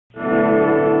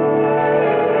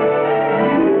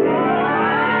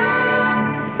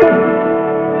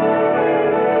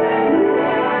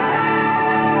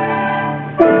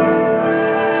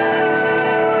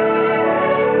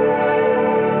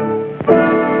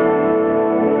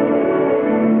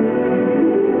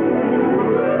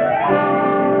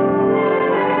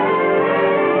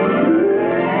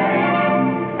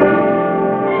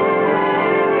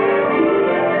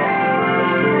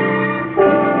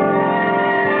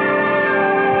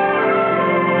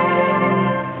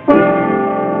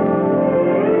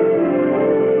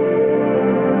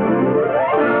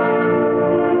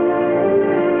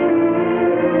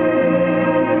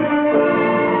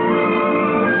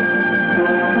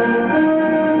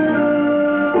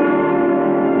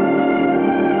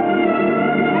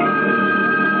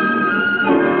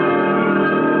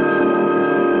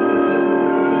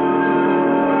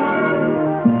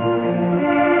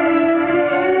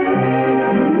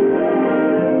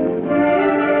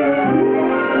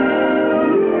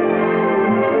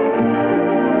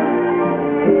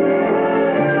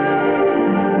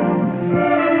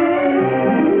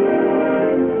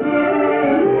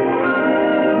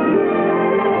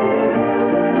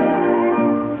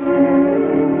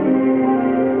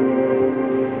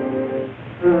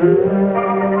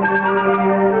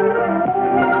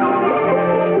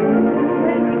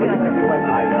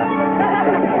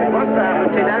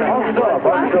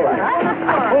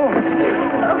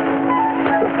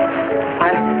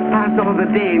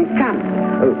day in camp.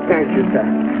 Oh, thank you, sir.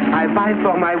 I buy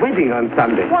for my wedding on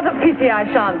Sunday. What a pity I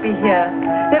shan't be here.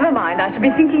 Never mind, I shall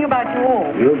be thinking about you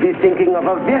all. You'll be thinking of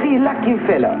a very lucky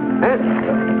fellow, eh?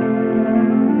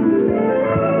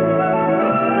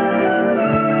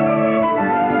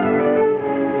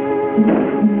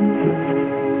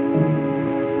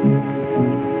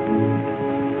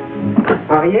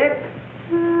 Henriette?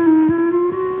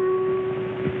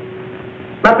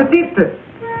 Ma petite?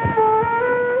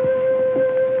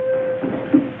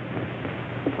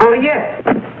 Henriette?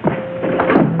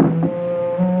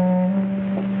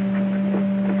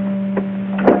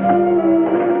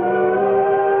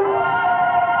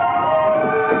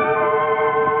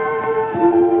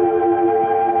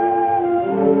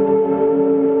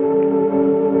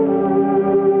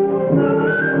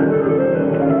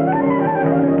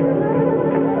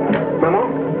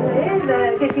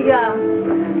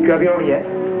 Tu as vu Henriette?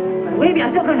 Oui,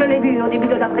 bien sûr que je l'ai vu au début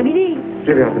de l'après-midi.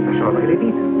 Je vais entrer sa chambre, elle est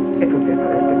vide. Et tout est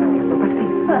passé.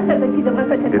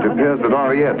 It appears that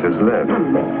Henriette has left.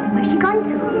 Where's she gone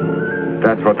to?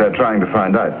 That's what they're trying to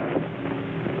find out.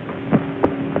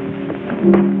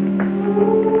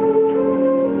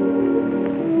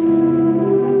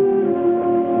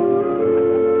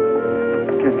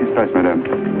 Qu'est-ce qui se passe, madame?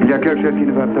 Il y a quelque chose qui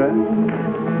ne va pas?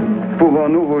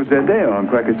 Pouvons-nous vous aider en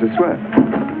quoi que ce soit?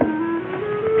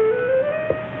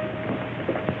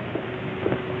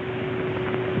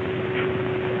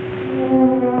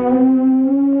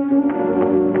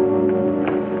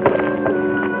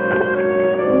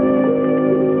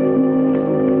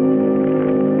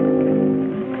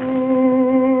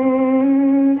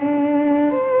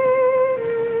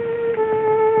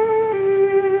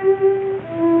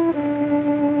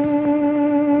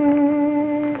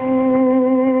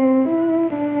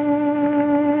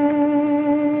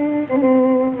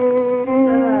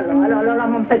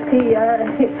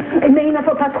 Mais il ne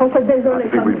faut pas trop se désoler. I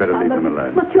think we'd better leave them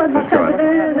alone. Mais tu as Let's go.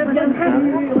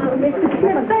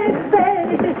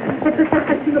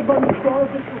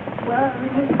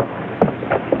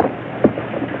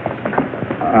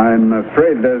 I'm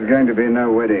afraid there's going to be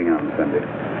no wedding on Sunday.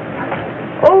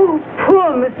 Oh,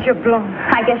 poor Monsieur Blanc.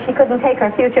 I guess she couldn't take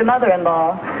her future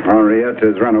mother-in-law. Henriette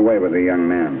has run away with a young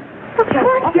man.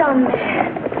 What young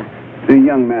man? The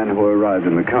young man who arrived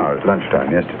in the car at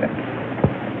lunchtime yesterday.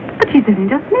 But she's only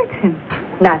just met him.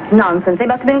 That's nonsense. They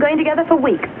must have been going together for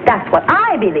weeks. That's what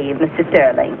I believe, Mr.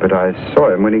 Sterling. But I saw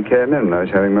him when he came in and I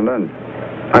was having my lunch.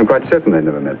 I'm quite certain they'd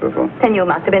never met before. Then you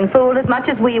must have been fooled as much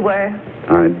as we were.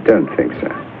 I don't think so.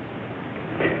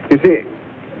 You see,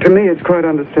 to me it's quite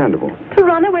understandable. To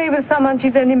run away with someone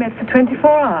she's only met for 24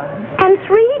 hours. And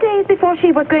 3 days before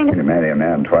she was going to... To marry a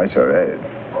man twice her age.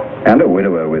 And a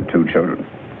widower with 2 children.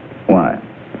 Why?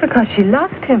 Because she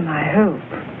loved him, I hope.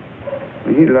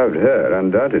 He loved her,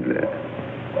 undoubtedly.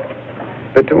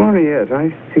 But to Henriette,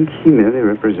 I think he merely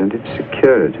represented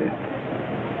security.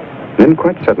 Then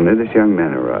quite suddenly this young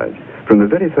man arrived. From the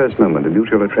very first moment, the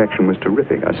mutual attraction was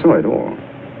terrific. I saw it all.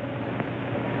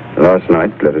 Last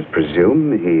night, let us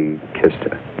presume, he kissed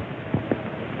her.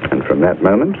 And from that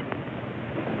moment,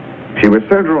 she was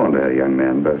so drawn to her young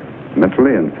man, both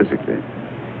mentally and physically,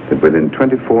 that within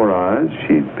 24 hours,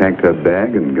 she'd packed her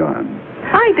bag and gone.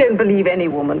 I don't believe any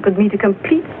woman could meet a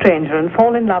complete stranger and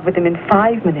fall in love with him in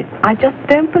 5 minutes. I just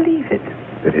don't believe it.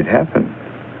 But it happened.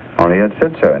 Henriette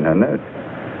said so in her note.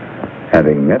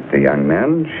 Having met the young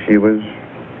man, she was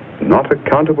not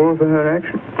accountable for her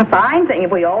action. A fine thing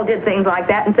if we all did things like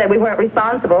that and said we weren't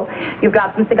responsible. You've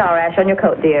got some cigar ash on your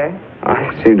coat, dear.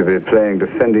 I seem to be playing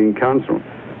defending counsel.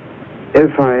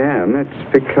 If I am,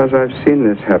 it's because I've seen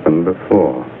this happen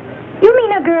before. You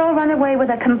mean a girl run away with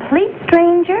a complete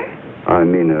stranger? I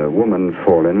mean a woman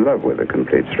fall in love with a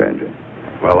complete stranger.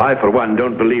 Well, I, for one,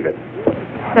 don't believe it.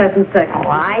 Certain seconds. Oh,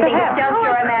 I think it's just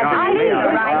your imagination.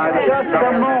 Just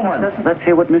a moment. Let's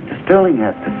hear what Mr. Sterling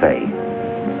has to say.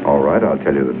 All right, I'll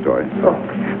tell you the story. Oh.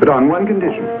 But on one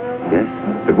condition. Yes?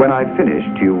 That when I've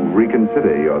finished, you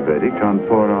reconsider your verdict on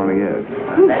poor Henriette.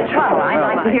 Well,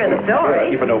 I'd like to hear the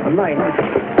story. Keep an open mind.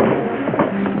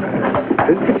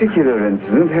 This particular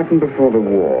incident happened before the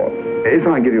war. If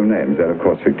I give you names, they're of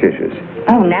course fictitious.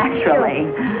 Oh, naturally.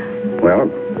 Well,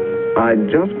 I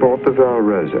just bought the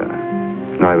Valrosa,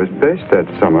 and I was based that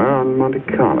summer on Monte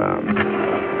Carlo.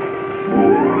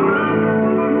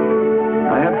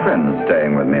 I had friends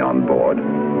staying with me on board.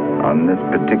 On this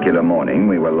particular morning,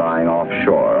 we were lying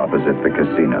offshore opposite the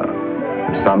casino.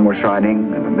 The sun was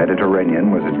shining, and the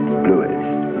Mediterranean was at its bluest.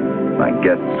 My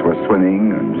guests were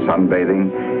swimming and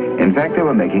sunbathing. In fact, they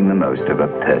were making the most of a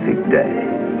perfect day.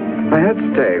 I had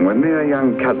staying with me a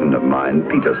young cousin of mine,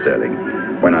 Peter Sterling,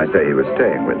 When I say he was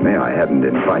staying with me, I hadn't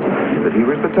invited him, but he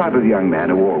was the type of young man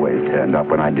who always turned up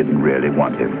when I didn't really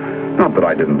want him. Not that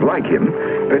I didn't like him,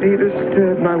 but he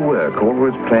disturbed my work,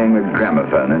 always playing the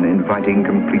gramophone and inviting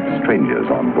complete strangers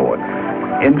on board.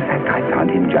 In fact, I found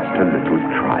him just a little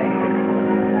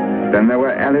trying. Then there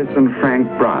were Alice and Frank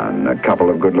Brown, a couple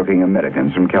of good-looking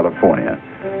Americans from California.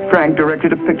 Frank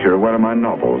directed a picture of one of my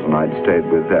novels, and I'd stayed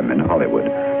with them in Hollywood,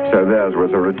 so theirs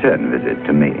was a return visit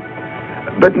to me.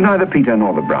 But neither Peter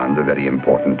nor the Browns are very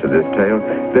important to this tale.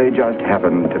 They just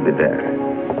happened to be there.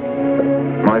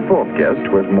 My fourth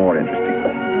guest was more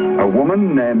interesting. A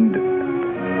woman named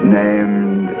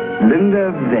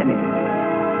Linda Venning.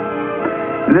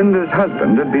 Linda's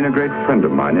husband had been a great friend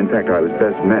of mine. In fact, I was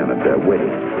best man at their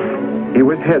wedding. He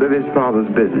was head of his father's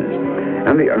business,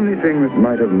 and the only thing that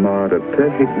might have marred a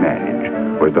perfect marriage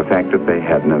was the fact that they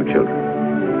had no children.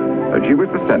 But she was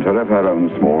the center of her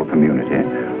own small community,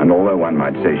 and although one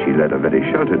might say she led a very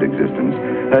sheltered existence,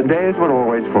 her days were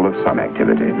always full of some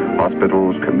activity: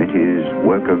 hospitals, committees,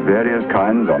 work of various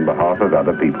kinds on behalf of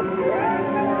other people.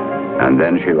 And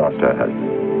then she lost her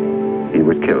husband. He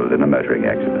was killed in a motoring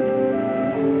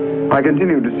accident. I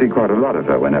continued to see quite a lot of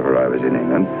her whenever I was in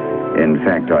England. In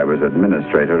fact, I was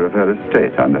administrator of her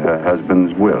estate under her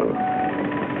husband's will.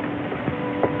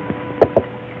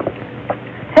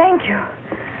 Thank you.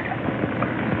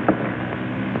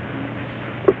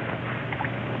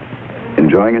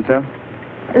 Enjoying yourself?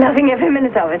 Loving every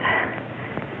minute of it.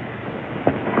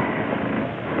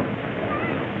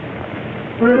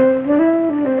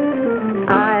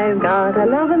 I've got a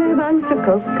lovely bunch of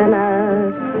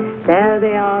coconuts. There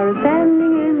they are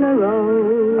standing in a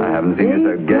row. I haven't seen you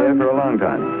so gay for a long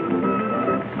time.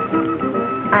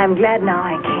 I'm glad now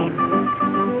I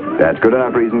came. That's good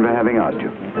enough reason for having asked you.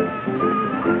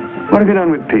 What have you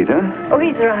done with Peter? Oh,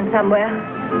 he's around somewhere.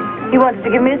 He wanted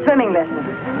to give me a swimming lesson.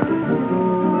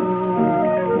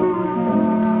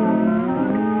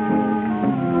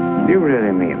 You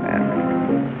really mean that?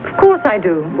 Of course I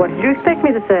do. What did you expect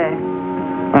me to say?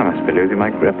 I must be losing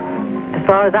my grip. As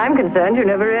far as I'm concerned, you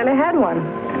never really had one.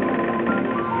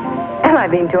 Am I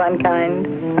being too unkind?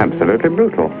 Absolutely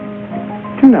brutal.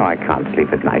 You know I can't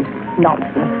sleep at night.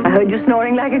 Nonsense. I heard you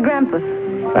snoring like a grampus.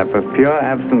 That was pure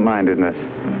absent-mindedness.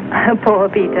 Poor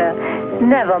Peter.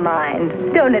 Never mind.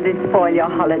 Don't let it spoil your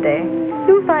holiday.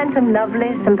 You'll find some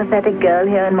lovely, sympathetic girl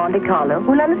here in Monte Carlo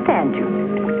who'll understand you.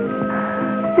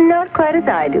 Not quite as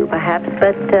I do, perhaps,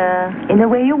 but in a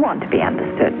way you want to be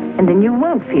understood. And then you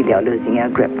won't feel you're losing your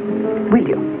grip, will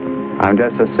you? I'm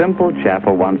just a simple chap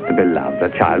who wants to be loved. A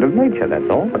child of nature, that's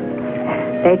all.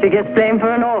 Nature gets blamed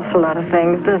for an awful lot of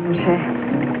things, doesn't she?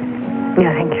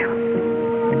 No, thank you.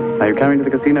 Are you coming to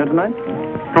the casino tonight?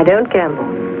 I don't gamble.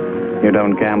 You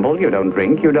don't gamble, you don't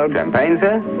drink, you don't... Champagne,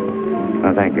 sir?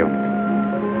 No, thank you.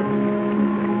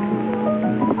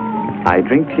 I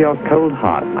drink to your cold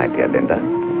heart, my dear Linda.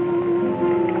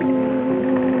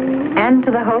 And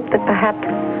to the hope that perhaps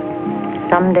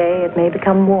someday it may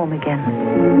become warm again.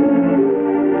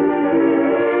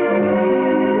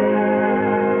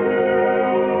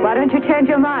 Why don't you change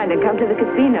your mind and come to the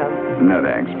casino? No,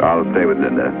 thanks. I'll stay with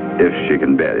Linda, if she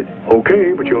can bear it.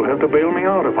 Okay, but you'll have to bail me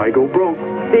out if I go broke.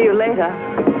 See you later.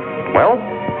 Well,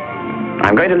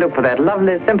 I'm going to look for that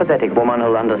lovely, sympathetic woman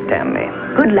who'll understand me.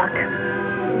 Good luck.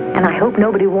 And I hope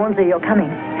nobody warns her you're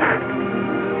coming.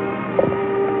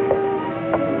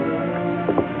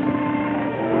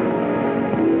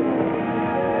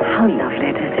 How lovely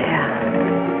it is here.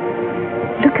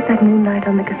 Look at that moonlight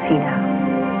on the casino.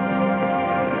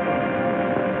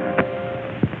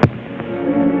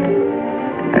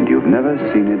 And you've never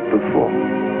seen it before.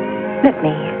 Let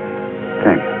me.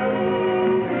 Thanks.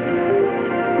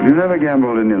 You never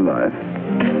gambled in your life?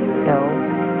 No.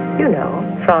 You know,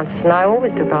 Francis and I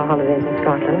always took our holidays in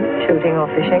Scotland, shooting or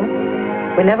fishing.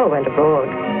 We never went abroad.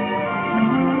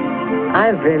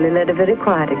 I've really led a very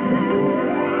quiet existence.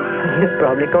 You'd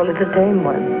probably call it a tame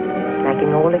one,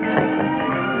 lacking all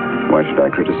excitement. Why should I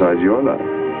criticize your love?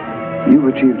 You've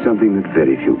achieved something that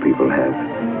very few people have.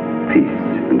 Peace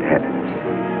and happiness.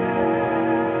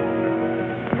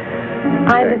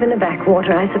 I live in a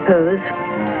backwater, I suppose.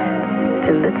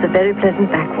 Still, it's a very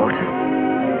pleasant backwater.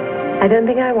 I don't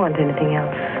think I want anything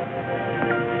else.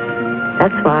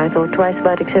 That's why I thought twice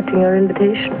about accepting your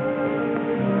invitation.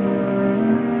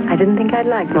 I didn't think I'd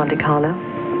like Monte Carlo.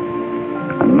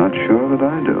 I'm not sure that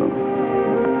I do.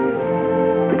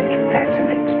 But it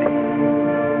fascinates me.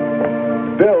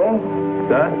 Bill?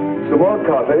 Sir? Some more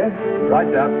coffee? Right,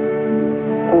 sir.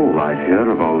 All life here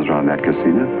revolves around that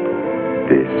casino.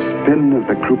 The spin of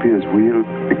the croupier's wheel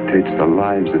dictates the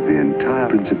lives of the entire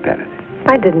principality.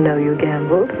 I didn't know you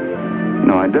gambled.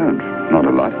 No, I don't. not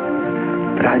a lot.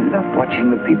 But I love watching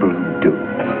the people who do.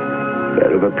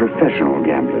 They're of a professional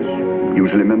gamblers,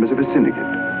 usually members of a syndicate.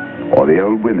 Or the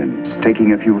old women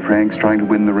staking a few francs trying to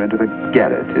win the rent of a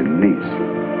garret in Nice.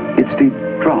 It's the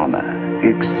drama, the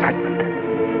excitement.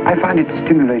 I find it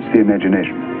stimulates the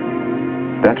imagination.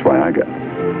 That's why I go.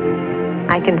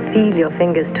 I can feel your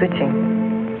fingers twitching.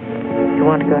 You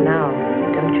want to go now,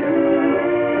 don't you?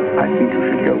 I think you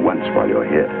should go once while you're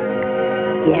here.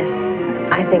 Yes,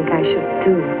 I think I should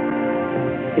too.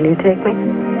 Will you take me?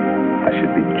 I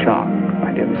should be charmed,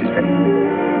 my dear Mrs.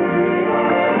 Fenning.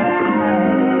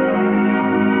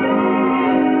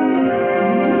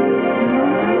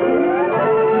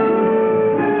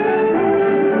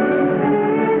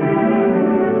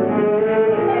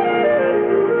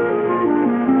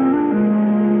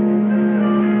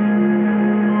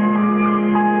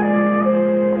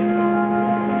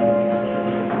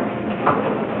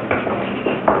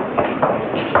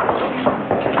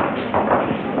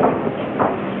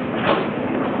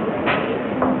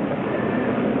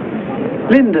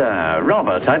 Linda,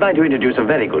 Robert, I'd like to introduce a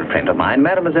very good friend of mine,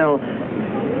 Mademoiselle...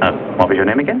 what was your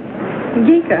name again?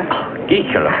 Geeker. Oh,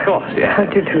 Geeker, of course, yeah. How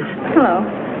do you do? Hello.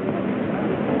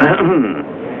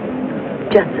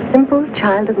 Just a simple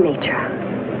child of nature.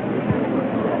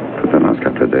 For the last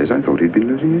couple of days, I thought he'd been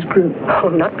losing his grip. Oh,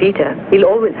 not Peter. He'll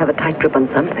always have a tight grip on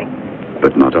something.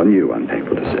 But not on you, I'm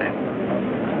thankful to say.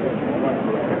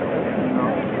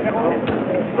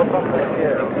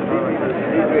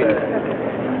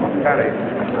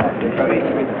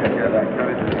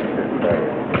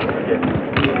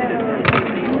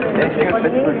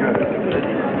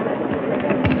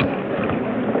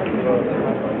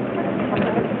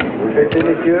 Vous fêtez,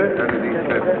 messieurs?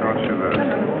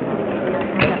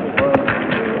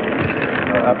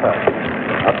 À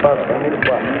part, 1000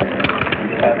 fois.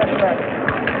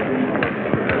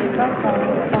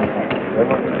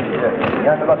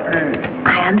 I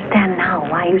understand now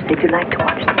why you said you like to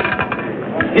watch them.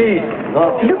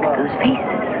 Look at those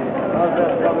faces.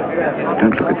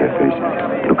 Don't look at their faces.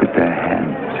 Look at their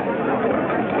hands.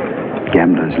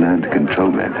 Gamblers learn to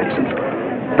control their faces,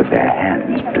 but their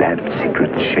hands blab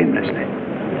secrets shamelessly.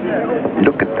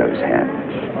 Look at those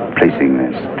hands, placing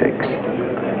their stakes.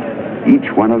 Each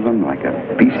one of them like a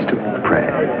beast of prey.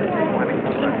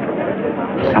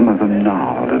 Some of them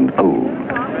gnarled and old.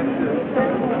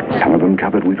 Some of them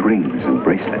covered with rings and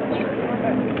bracelets.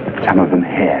 Some of them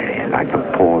hairy, like the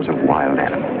paws of wild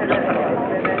animals.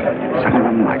 Some of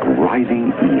them like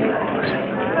writhing eels.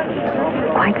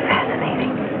 Quite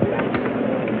fascinating.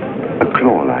 A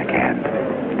claw-like hand,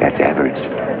 that's avarice.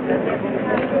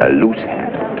 A loose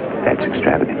hand, that's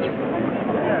extravagance.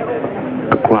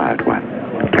 A quiet one,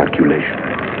 calculation.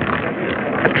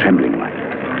 A trembling one,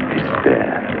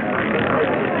 despair.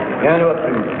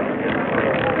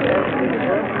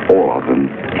 All of them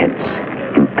tense,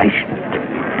 impatient.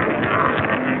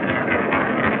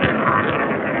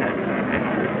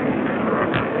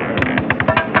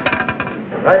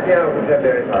 Très bien, vous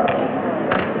avez pas.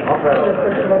 Enfin.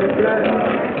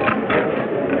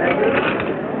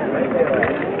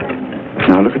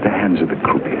 Now look at the hands of the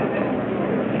croupiers.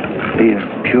 They are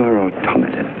pure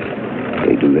automata.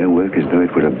 They do their work as though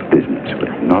it were a business with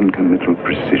non-committal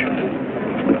precision.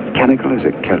 Mechanical as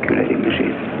a calculating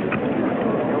machine.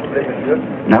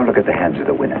 Now look at the hands of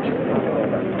the winners.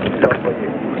 Look at them,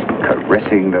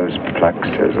 caressing those plucks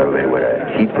as though they were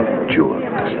a heap of jewels.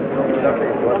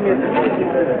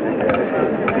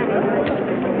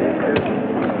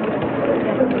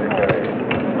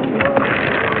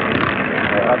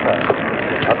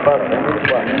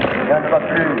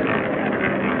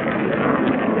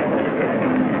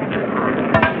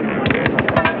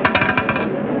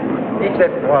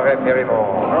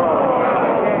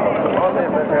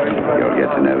 You'll get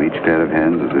to know each pair of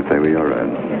hands as if they were your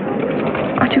own.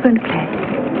 Aren't you going to play?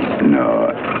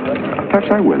 No.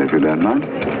 Perhaps I will, if you don't mind.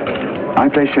 I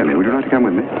play Shelley. Would you like to come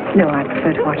with me? No, I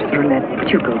prefer to watch the roulette. But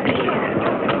you go, please.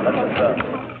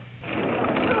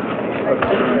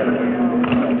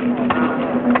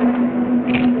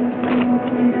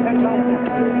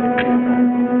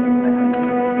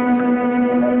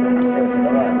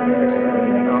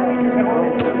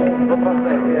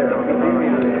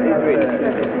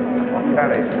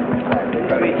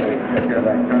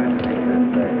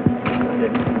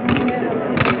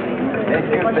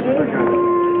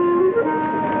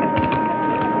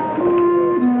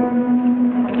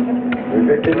 Vous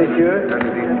fêtez, messieurs?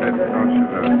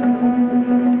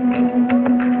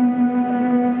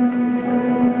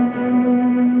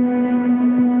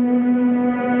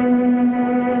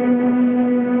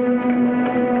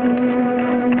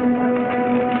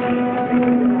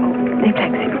 Les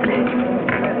plaques, s'il vous plaît.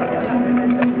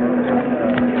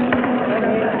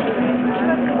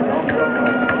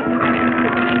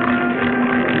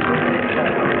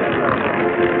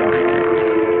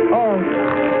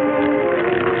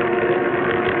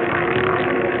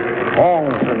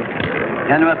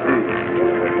 Rien ne va plus.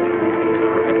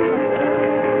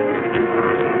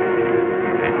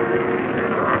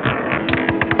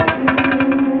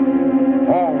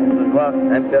 On doit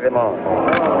impérément.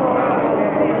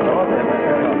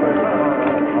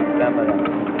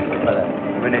 Voilà,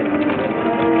 venez.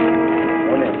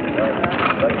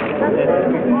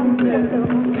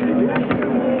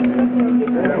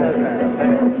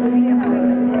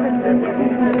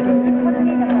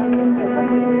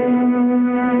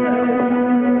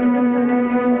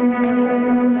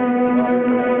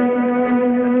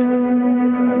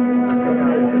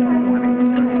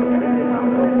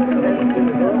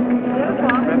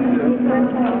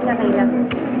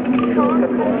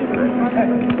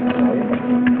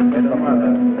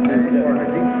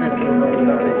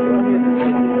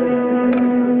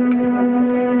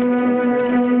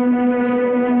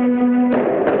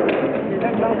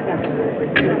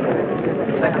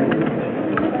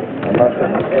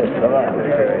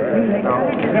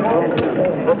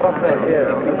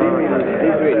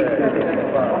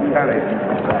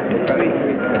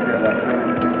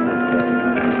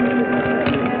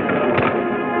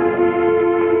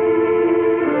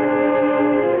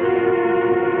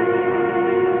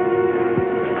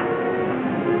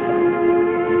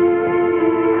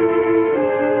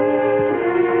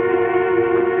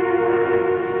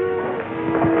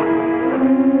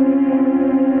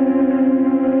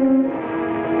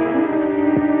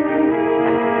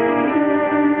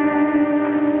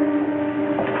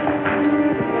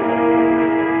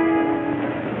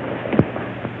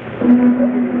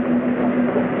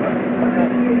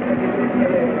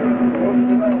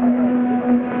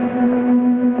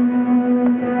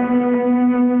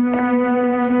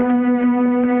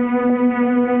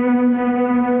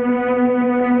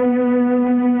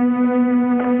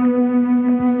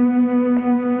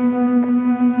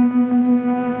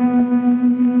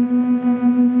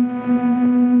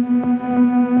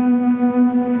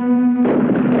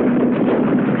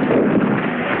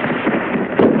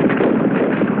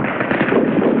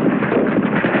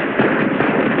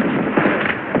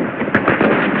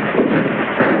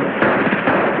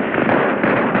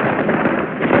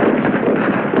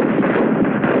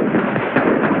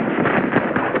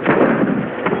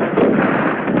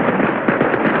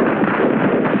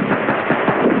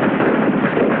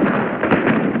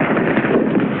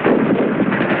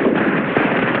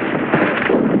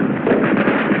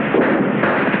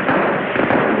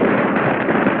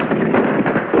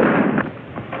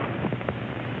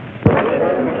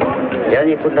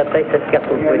 Dernier coup de la taille, 7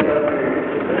 cartes au poignet.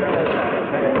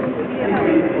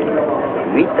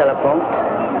 8 à la pompe,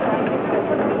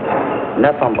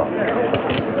 9 en banque.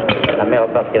 La mère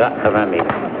repartira à 20 000.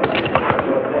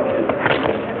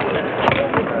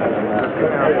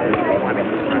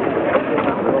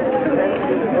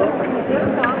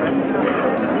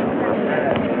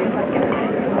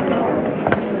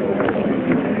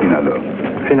 Finalo.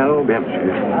 Finalo, bien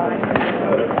sûr.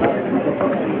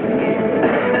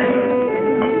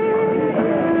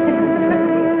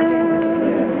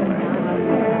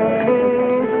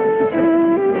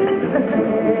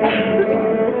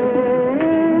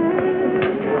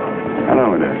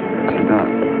 Hello there. Sit down.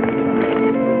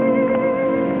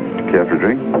 Care for a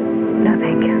drink? No,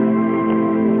 thank you.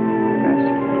 Yes.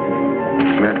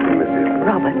 Merle, monsieur.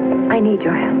 Robert, I need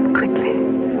your help, quickly.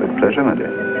 With pleasure, my dear.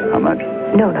 How much?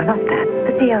 No, not that.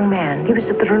 But the young man. He was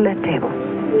at the roulette table.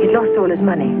 He'd lost all his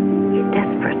money. He's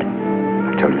desperate.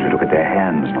 I told you to look at their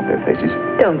hands, not their faces.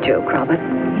 Don't joke, Robert.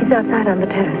 He's outside on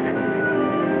the terrace.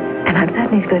 And I'm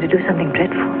certain he's going to do something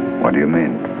dreadful. What do you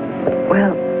mean?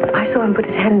 Well, I saw him put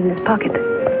his hand in his pocket.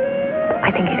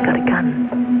 I think he's got a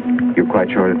gun. You're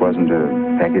quite sure it wasn't a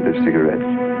packet of cigarettes?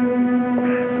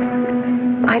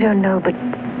 I don't know, but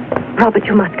Robert,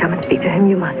 you must come and speak to him.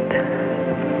 You must.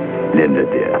 Linda,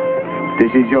 dear,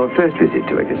 this is your first visit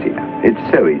to a casino. It's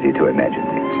so easy to imagine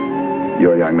things.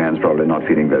 Your young man's probably not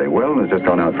feeling very well and has just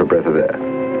gone out for a breath of air.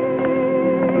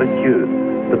 Monsieur,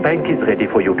 the bank is ready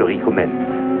for you to recommence,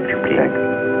 if you please. Bank?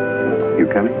 You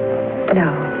coming?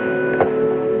 No.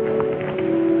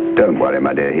 Don't worry,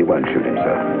 my dear. He won't shoot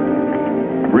himself.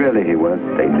 Really, he won't.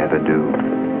 They never do.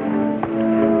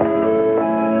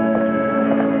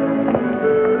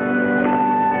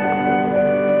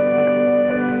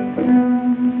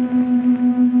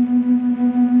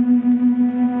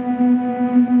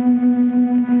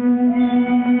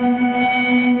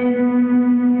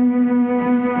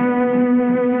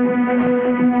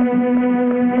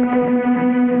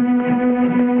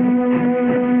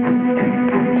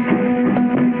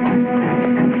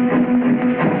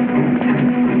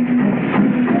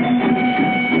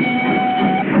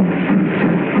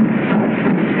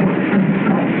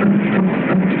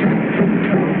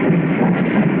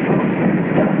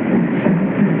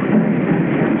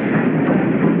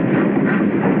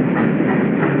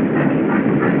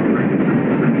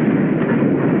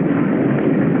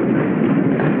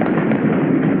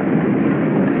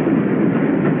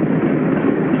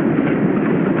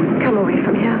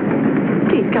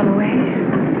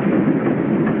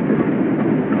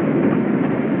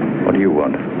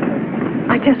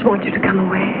 just want you to come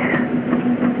away.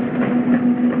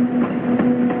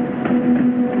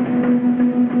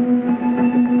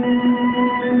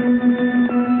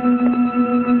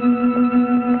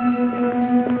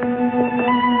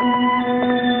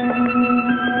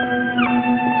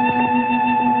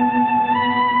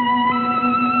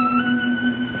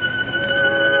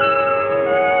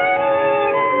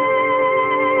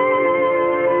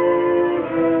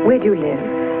 Where do you live?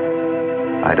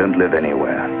 I don't live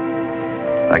anywhere.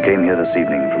 I came here this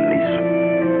evening from Nice.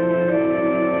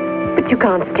 But you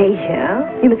can't stay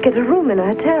here. You must get a room in a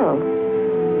hotel.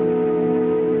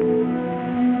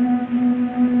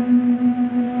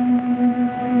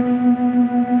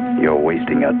 You're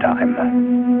wasting your time.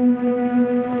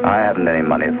 I haven't any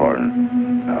money for a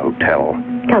hotel.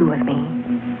 Come with me.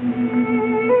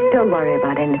 Don't worry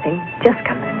about anything. Just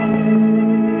come with me.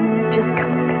 Just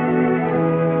come with me.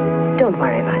 Don't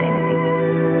worry about anything.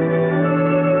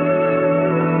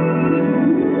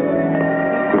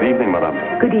 Good evening, madame.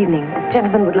 Good evening. This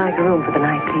gentleman would like a room for the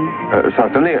night, please.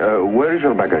 Certainly. Where is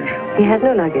your baggage? He has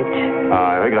no luggage.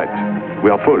 I regret. We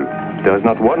are full. There is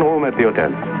not one room at the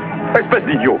hotel. Espèce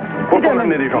d'idiot. Pourquoi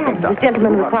ramener des gens comme ça? This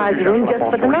gentleman requires a room just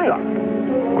for the night.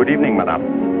 Good evening, madame.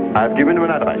 I have given him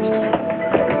an address.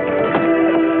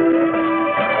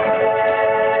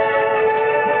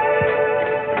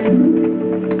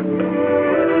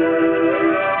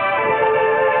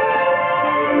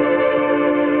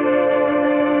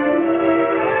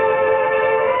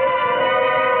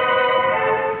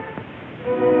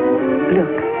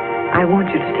 I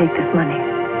want you to take this money.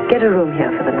 Get a room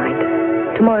here for the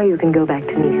night. Tomorrow you can go back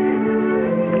to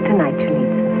Nice. Tonight you need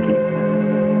some sleep.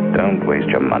 Don't waste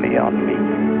your money on me.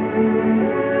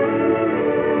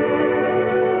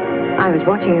 I was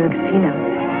watching you in the casino.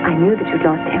 I knew that you'd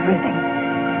lost everything.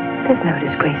 There's no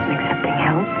disgrace in accepting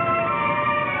help.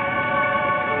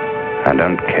 I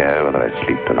don't care whether I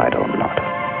sleep tonight or not.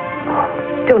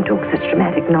 Don't talk such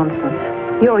dramatic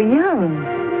nonsense. You're young.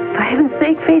 For heaven's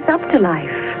sake, face up to life.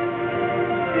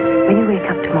 When you wake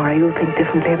up tomorrow, you'll think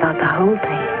differently about the whole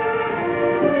thing.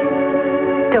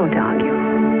 Don't argue,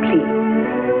 please.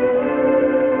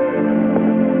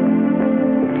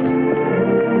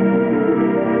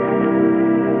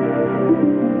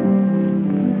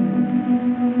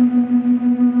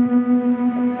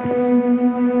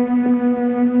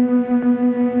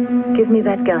 Give me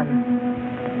that gun.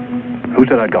 Who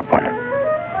said I'd got one?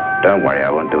 Don't worry, I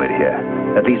won't do it here.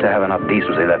 At least I have enough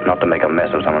decency left not to make a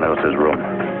mess of someone else's room.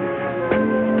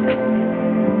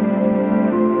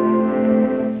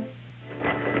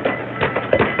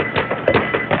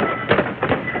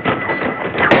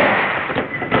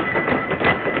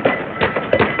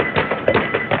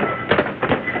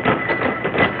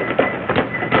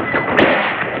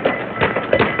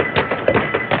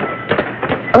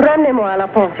 Ramenez-moi à la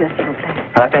pension, s'il vous plaît.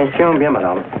 Attention, bien,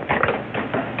 madame.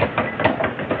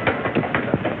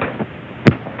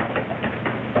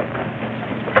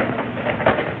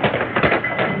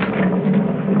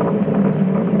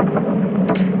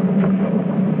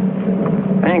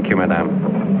 Thank you, madame.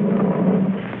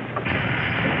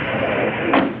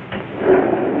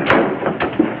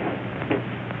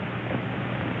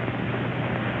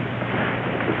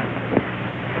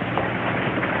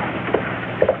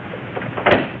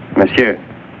 Monsieur,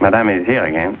 madame is here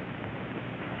again.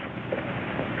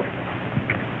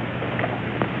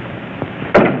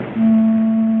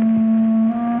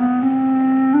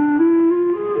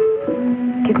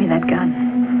 Give me that gun.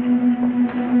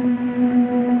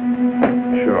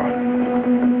 Sure.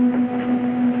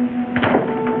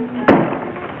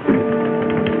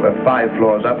 We're 5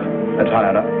 floors up. That's high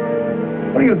enough.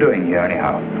 What are you doing here,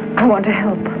 anyhow? I want to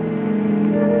help.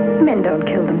 Men don't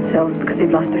kill themselves because they've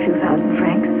lost a few thousand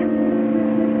francs.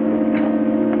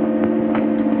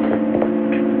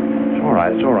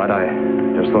 It's all right. I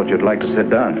just thought you'd like to sit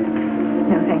down.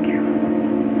 No, thank you.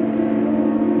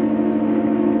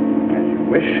 As you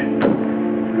wish.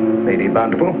 Lady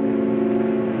Bountiful.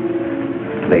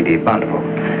 Lady Bountiful.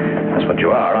 That's what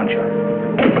you are, aren't you?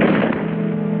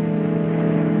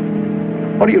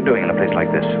 What are you doing in a place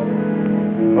like this?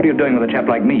 What are you doing with a chap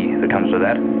like me, if it comes to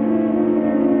that?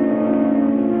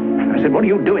 I said, what are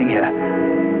you doing here?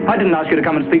 I didn't ask you to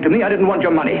come and speak to me. I didn't want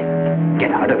your money.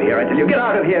 Get out of here, I tell you. Get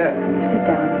out of here. Sit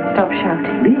down. Stop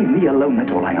shouting. Leave me alone,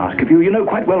 that's all I ask of you. You know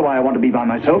quite well why I want to be by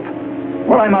myself.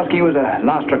 What I'm asking you is a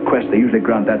last request. They usually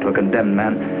grant that to a condemned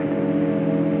man.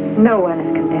 No one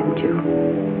has condemned you.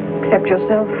 Except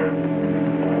yourself.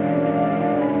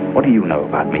 What do you know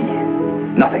about me?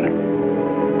 Nothing.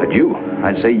 But you,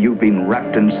 I'd say you've been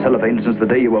wrapped in cellophane since the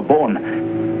day you were born.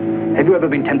 Have you ever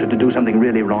been tempted to do something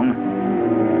really wrong?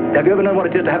 Have you ever known what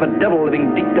it is to have a devil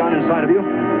living deep down inside of you?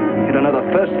 You don't know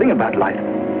the first thing about life.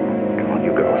 Come on,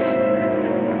 you girls.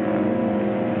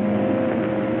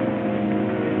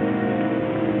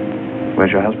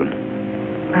 Where's your husband?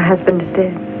 My husband is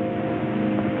dead.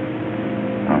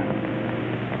 Oh.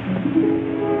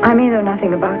 I may know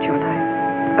nothing about your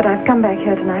life, but I've come back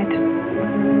here tonight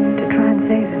to try and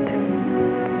save it.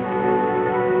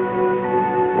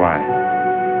 Why?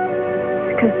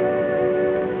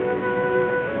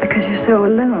 Because you're so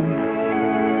alone.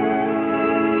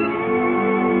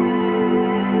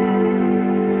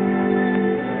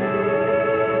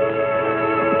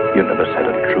 You never said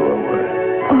a truer word.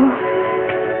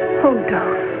 Oh,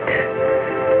 don't.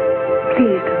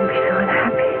 Please don't be so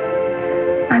unhappy.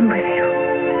 I'm with you.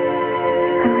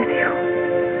 I'm with you.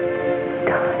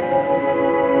 Todd.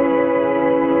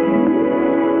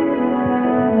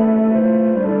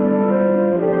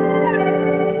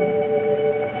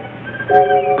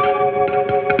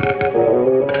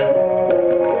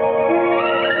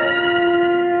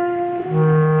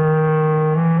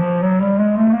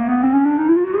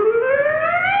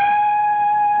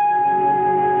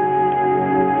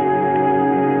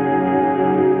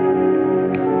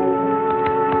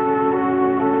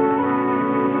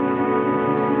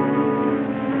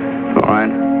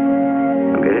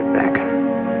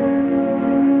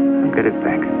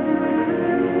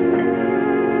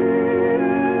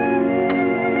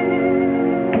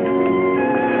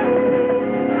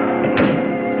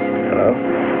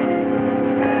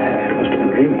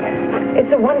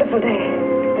 It's a wonderful day.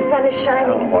 The sun is shining.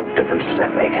 Oh, what difference does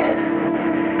that make?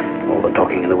 All the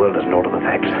talking in the world doesn't alter the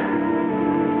facts.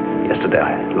 Yesterday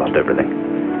I lost everything.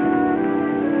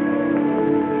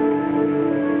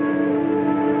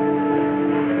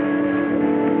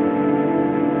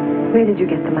 Where did you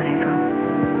get the money from?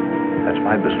 That's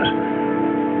my business.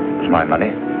 It was my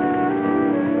money.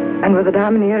 And were the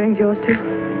diamond earrings yours too?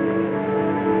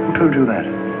 Who told you that?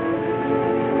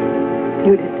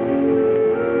 You did.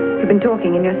 You've been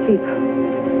talking in your sleep.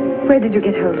 Where did you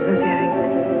get hold of those earrings?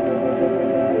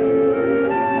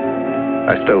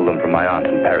 I stole them from my aunt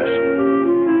in Paris.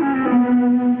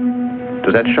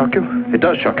 Does that shock you? It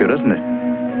does shock you, doesn't it?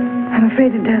 I'm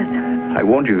afraid it does. I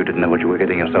warned you didn't know what you were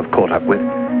getting yourself caught up with.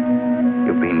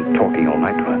 You've been talking all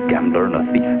night to a gambler and a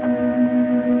thief.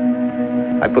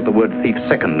 I put the word thief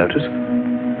second, notice.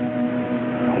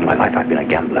 All my life I've been a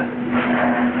gambler.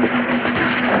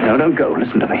 No, don't go.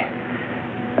 Listen to me.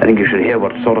 I think you should hear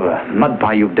what sort of a mud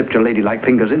pie you've dipped your ladylike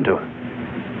fingers into.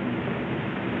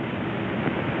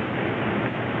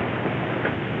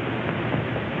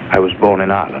 I was born in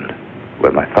Ireland,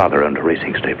 where my father owned a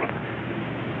racing stable.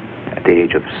 At the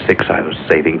age of 6, I was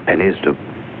saving pennies to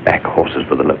back horses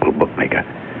for the local bookmaker.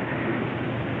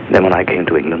 Then when I came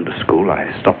to England to school,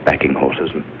 I stopped backing horses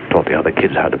and taught the other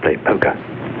kids how to play poker.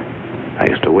 I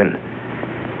used to win.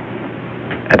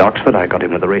 At Oxford, I got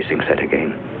in with the racing set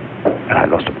again, and I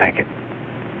lost a packet.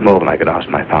 More than I could ask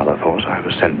my father for, so I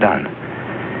was sent down.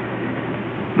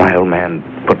 My old man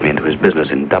put me into his business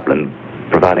in Dublin,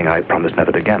 providing I promised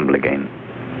never to gamble again.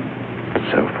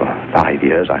 So for 5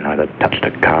 years, I neither touched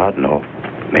a card nor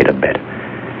made a bet.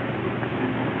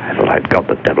 I thought I'd got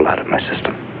the devil out of my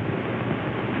system.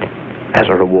 As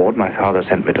a reward, my father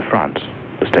sent me to France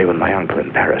to stay with my uncle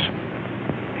in Paris.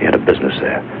 He had a business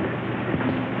there.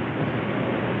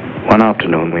 One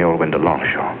afternoon, we all went to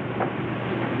Longchamp.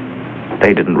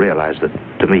 They didn't realize that,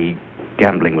 to me,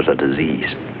 gambling was a disease.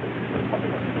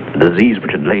 A disease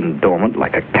which had lain dormant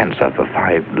like a cancer for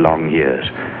 5 long years.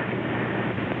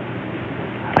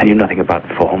 I knew nothing about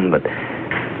form, but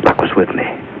luck was with me.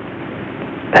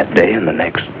 That day and the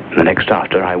next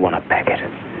after, I won a packet.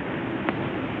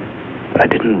 But I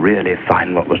didn't really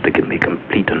find what was to give me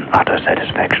complete and utter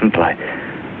satisfaction till I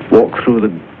walked through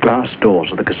the glass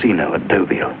doors of the casino at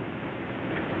Deauville.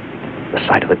 The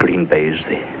sight of the green baize,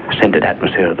 the scented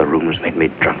atmosphere of the rooms made me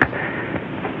drunk.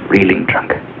 Reeling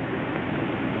drunk.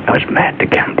 I was mad to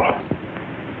gamble.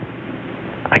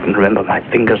 I can remember my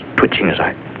fingers twitching as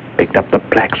I picked up the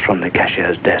plaques from the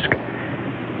cashier's desk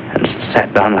and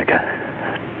sat down like a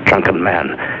drunken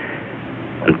man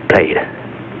and played.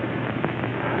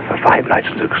 For 5 nights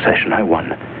in succession, I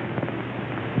won.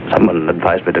 Someone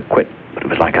advised me to quit, but it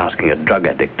was like asking a drug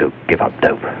addict to give up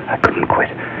dope. I couldn't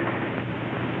quit.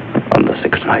 On the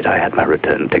 6th night, I had my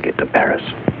return ticket to Paris.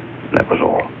 That was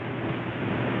all.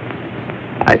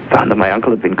 I found that my uncle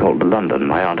had been called to London.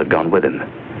 My aunt had gone with him.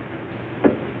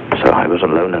 So I was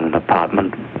alone in an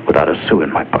apartment without a sou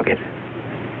in my pocket.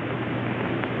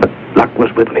 But luck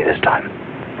was with me this time.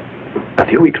 A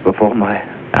few weeks before, my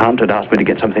aunt had asked me to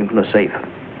get something from the safe.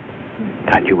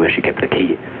 I knew where she kept the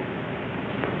key.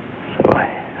 So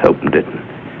I and didn't.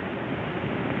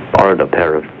 Borrowed a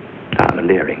pair of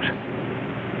diamond earrings.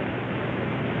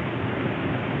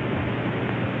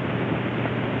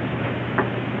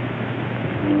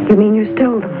 You mean you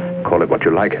stole them? Call it what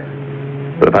you like.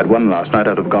 But if I'd won last night,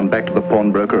 I'd have gone back to the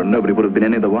pawnbroker and nobody would have been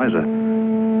any the wiser.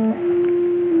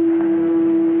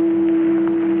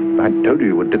 I told you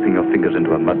you were dipping your fingers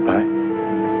into a mud pie.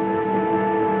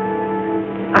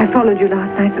 I followed you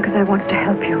last night because I wanted to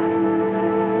help you.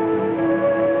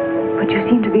 But you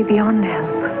seem to be beyond help.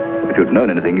 If you'd known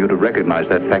anything, you'd have recognized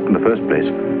that fact in the first place.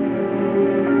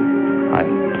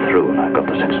 I'm through and I've got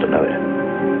the sense to know it.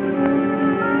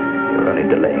 You're only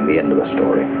delaying the end of the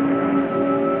story.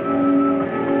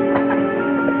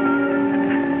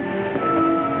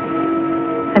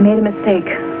 I made a mistake.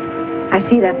 I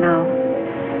see that now.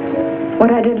 What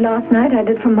I did last night, I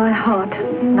did from my heart,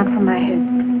 not from my head.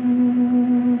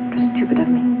 It was stupid of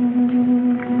me.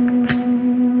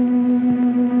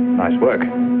 Nice work.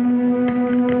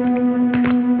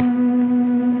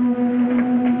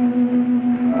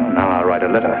 Well, now I'll write a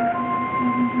letter.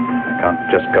 I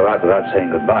can't just go out without saying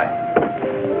goodbye.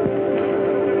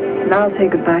 And I'll say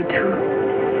goodbye, too.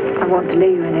 I won't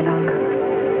delay you any longer.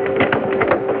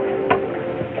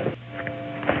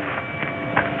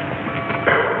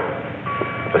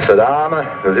 Messieurs, dames,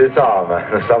 nous y sommes.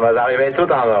 Nous sommes arrivés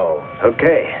tout en haut.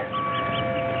 Okay.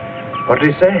 What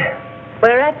did he say?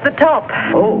 We're at the top.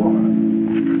 Oh.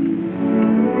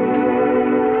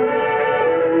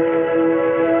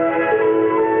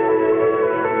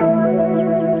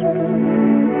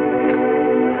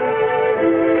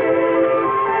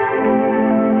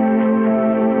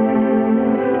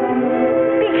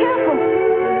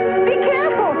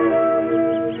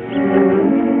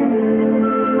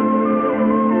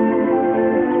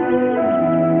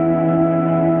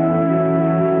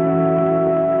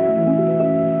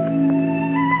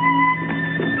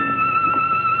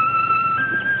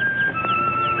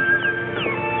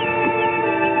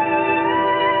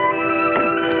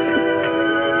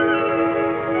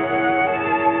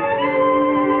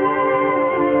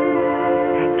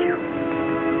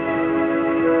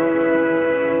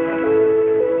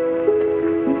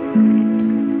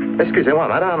 Excusez-moi,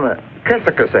 madame,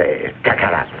 qu'est-ce que c'est?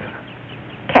 Cacanat.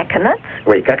 Cacanut?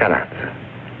 Oui, cacanat.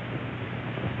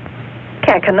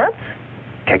 Cacanut?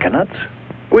 Cacanuts?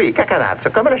 Oui, cacanat,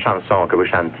 c'est comme la chanson que vous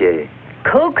chantiez.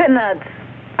 Coconuts.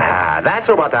 Ah, that's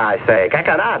what I say,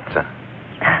 cacanat.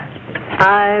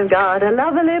 I've got a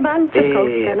lovely bunch of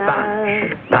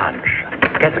coconuts. Bunch.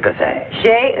 Qu'est-ce que c'est?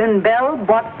 J'ai une belle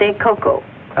boîte de coco.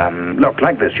 Look,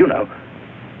 like this, you know.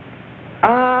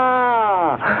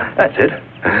 Ah! That's it.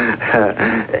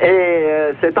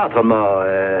 Et cet autre mot,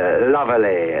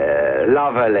 lovely,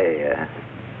 lovely.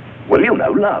 Well, you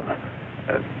know, love.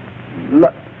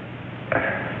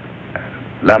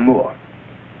 L'amour.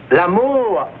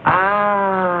 L'amour.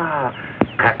 Ah!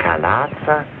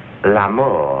 Cacanat,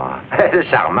 l'amour.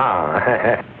 Charmant.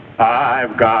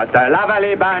 I've got a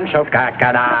lovely bunch of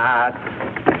cacanats.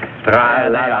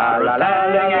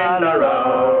 Tra-la-la-la-la in a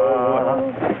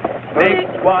row. Big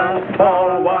one,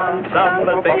 small one, some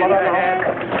are big in the head.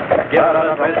 Give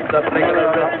a twist, a flick of the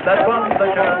wrist, that's what the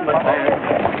German said.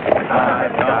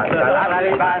 I've got a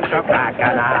lovely bunch of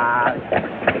cacanats.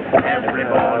 Every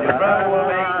ball you throw will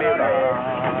make me roll.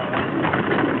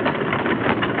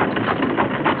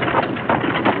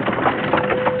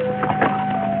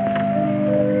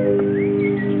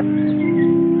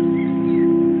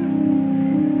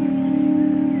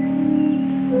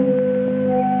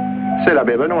 C'est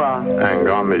l'abbé Benoît, un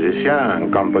grand musicien,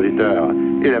 un compositeur.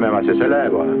 Il est même assez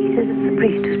célèbre. He says it's the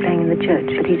priest who's playing in the church,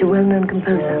 but he's a well-known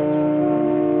composer.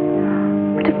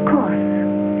 But of course,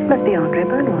 it must be André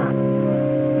Benoît.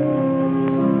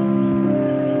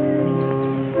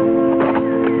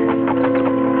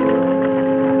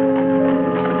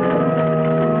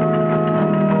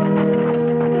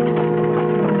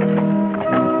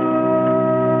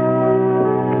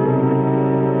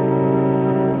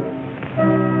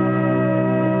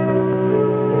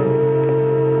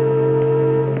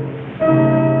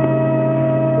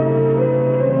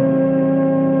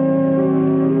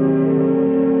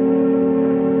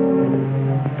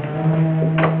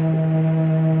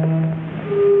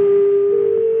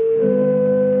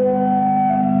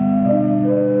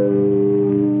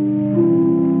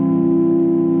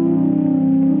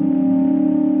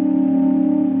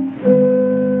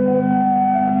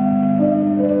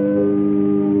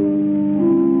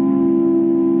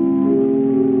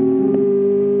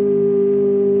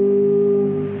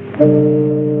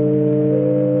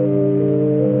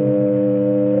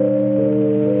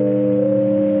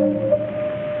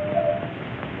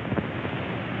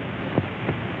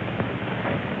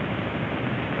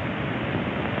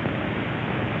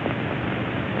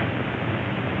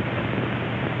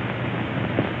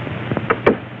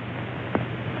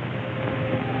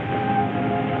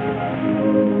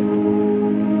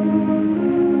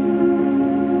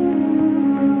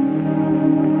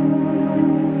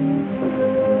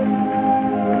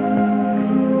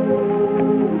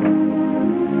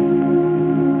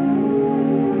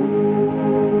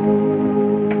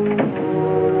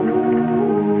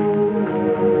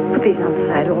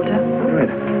 might alter.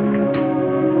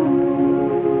 Right.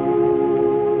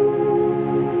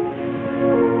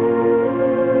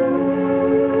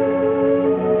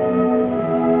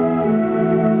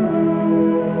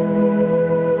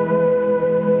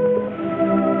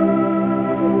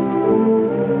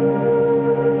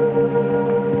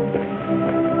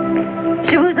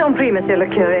 Je vous en prie, monsieur le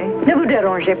curé. Ne vous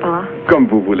dérangez pas. Comme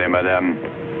vous voulez, madame.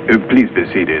 Please be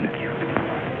seated.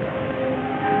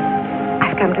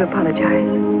 I've come to apologize.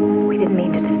 We didn't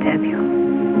mean to disturb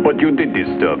you. But you did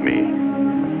disturb me.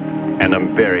 And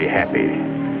I'm very happy.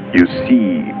 You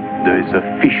see, there is a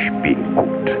fish being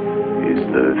cooked. It's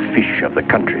the fish of the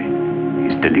country.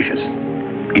 It's delicious.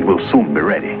 It will soon be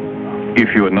ready.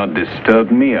 If you had not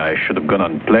disturbed me, I should have gone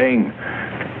on playing.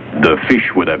 The fish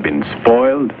would have been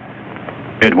spoiled.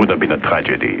 It would have been a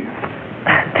tragedy.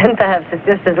 Then perhaps it's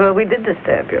just as well we did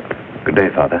disturb you. Good day,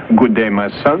 Father. Good day, my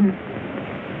son.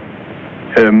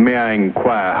 May I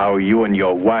inquire how you and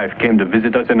your wife came to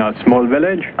visit us in our small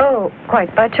village? Oh,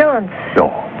 quite by chance. No,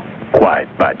 quite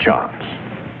by chance.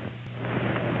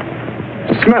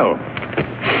 Smell.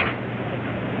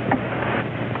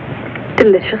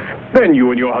 Delicious. Then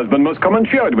you and your husband must come and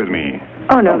share it with me.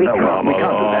 Oh, no, we can't. Come We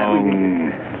can't do that.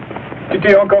 along. Tu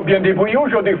t'es encore bien débrouillé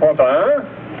aujourd'hui, Frontin, hein?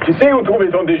 Tu sais où trouver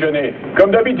ton déjeuner, comme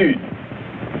d'habitude.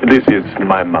 This is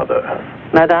my mother.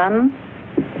 Madame,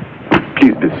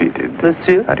 Please be seated.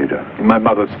 monsieur. How do you do? My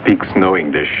mother speaks no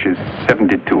English. She's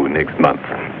 72 next month.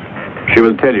 She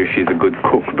will tell you she's a good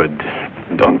cook, but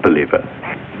don't believe her.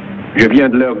 Je viens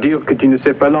de leur dire que tu ne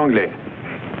sais pas l'anglais.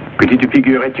 Que tu te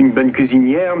figures être une bonne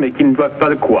cuisinière, mais qu'ils ne doivent pas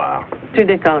le croire. Tu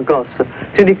n'es qu'un gosse.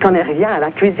 Tu n'y connais rien à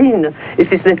la cuisine. Et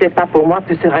si ce n'était pas pour moi,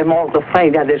 tu serais mort de faim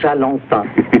il y a déjà longtemps.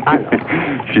 Alors.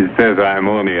 She says I'm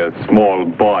only a small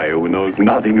boy who knows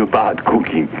nothing about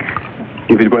cooking.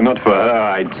 If it were not for her,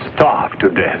 I'd starve to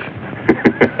death.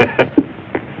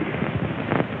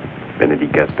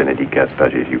 Benedicas, benedicas, per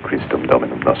Jesu Christum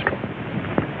Dominum nostrum.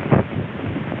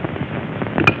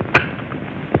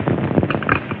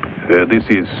 This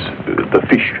is the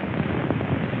fish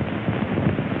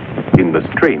in the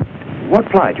stream. What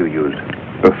fly do you use?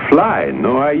 A fly?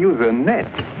 No, I use a net.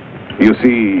 You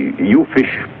see, you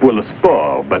fish pull a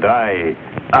spore, but I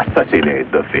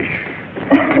assassinate the fish.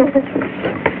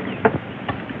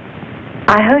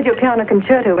 I heard your piano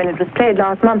concerto when it was played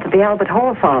last month at the Albert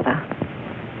Hall, Father.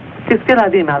 Qu'est-ce qu'elle a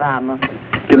dit, madame?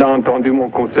 Il a entendu mon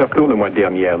concerto le mois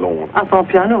dernier à Londres. À son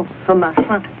piano, ce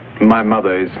machin. My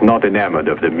mother is not enamored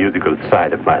of the musical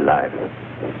side of my life.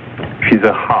 She's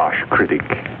a harsh critic.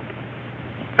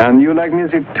 And you like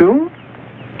music too?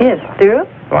 Yes, do you?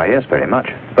 Why, yes, very much.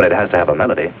 But it has to have a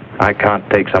melody. I can't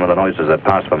take some of the noises that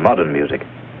pass for modern music.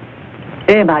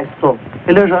 Eh, maestro,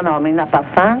 et le jeune homme, il n'a pas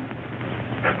faim?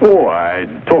 Oh, I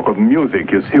talk of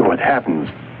music, you see what happens.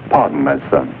 Pardon, my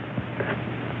son.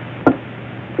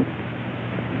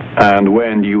 And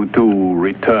when do you two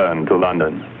return to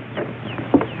London?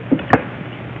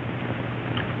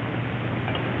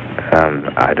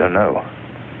 I don't know.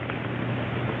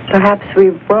 Perhaps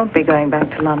we won't be going back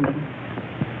to London.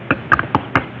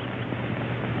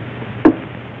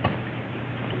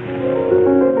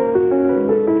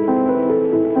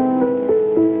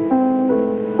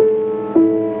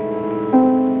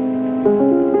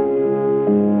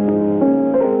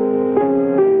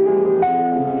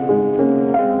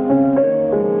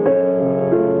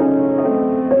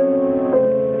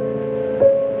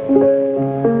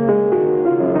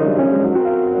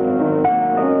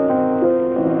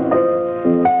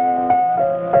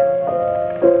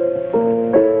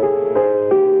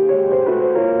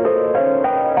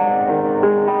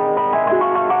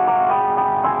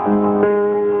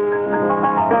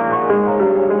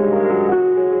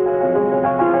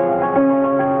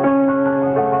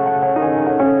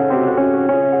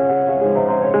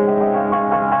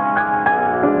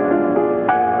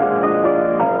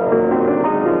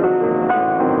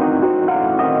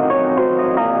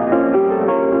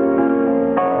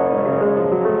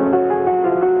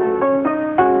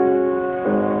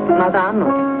 Madame,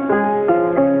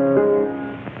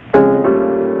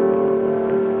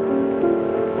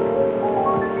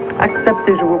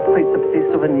 acceptez, je vous prie, ce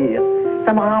petit souvenir.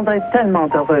 Ça me rendrait tellement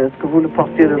heureuse que vous le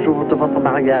portiez le jour de votre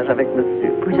mariage avec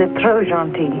monsieur. Vous êtes trop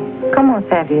gentil. Comment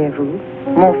saviez-vous?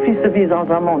 Mon fils vit dans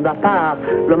un monde à part,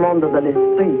 le monde de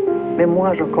l'esprit. Mais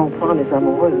moi, je comprends les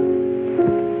amoureux.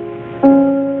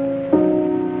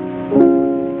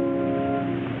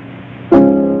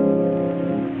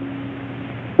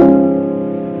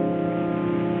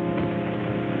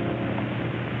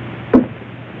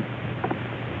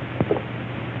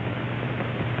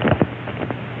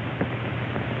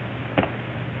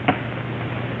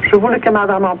 Je voulez que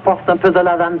madame emporte un peu de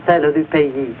la dentelle du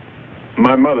pays.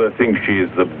 My mother thinks she is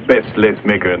the best lace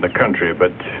maker in the country,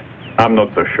 but I'm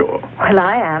not so sure. Well,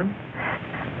 I am.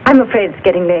 I'm afraid it's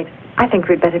getting late. I think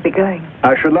we'd better be going.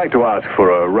 I should like to ask for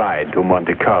a ride to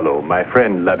Monte Carlo. My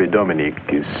friend l'Abbé Dominique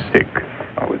is sick.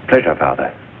 Oh, with pleasure,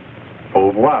 Father. Au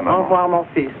revoir, maman. Au revoir, mon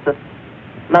fils.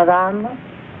 Madame,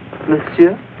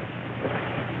 monsieur.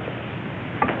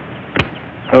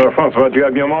 Alors, François, tu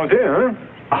as bien mangé, hein?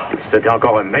 C'était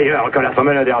encore meilleur que la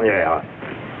semaine dernière.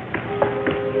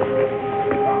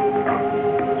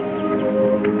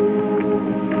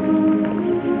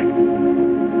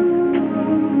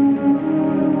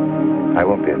 I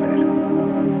won't be a minute.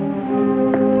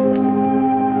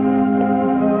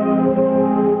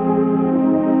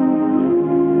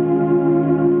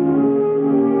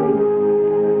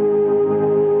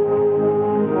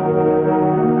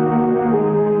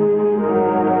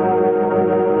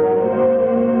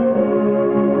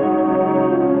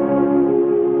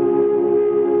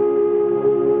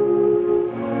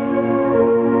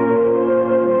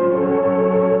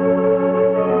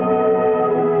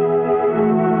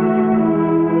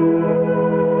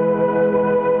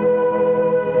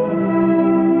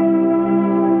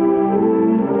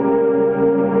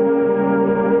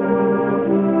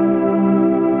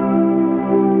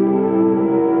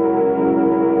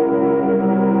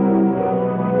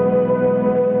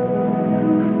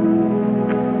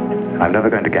 I'm never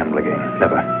going to gamble again.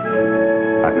 Never.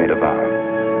 I've made a vow.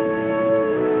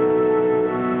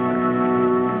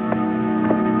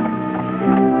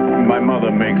 My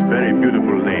mother makes very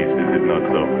beautiful lace, is it not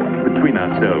so? Between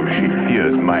ourselves, she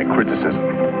fears my criticism.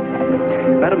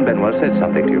 Madame Benoit said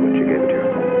something to you when she gave it to you.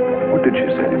 What did she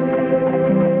say?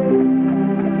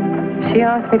 She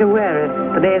asked me to wear it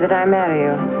the day that I marry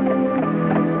you.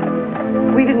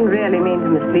 We didn't really mean to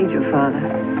mislead you, Father.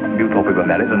 You thought we were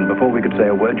married, and before we could say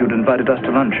a word, you'd invited us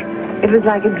to lunch. It was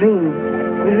like a dream.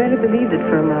 We really believed it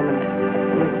for a moment.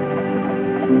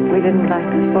 We didn't like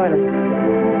to spoil it.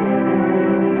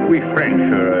 We French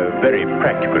are very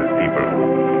practical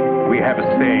people. We have a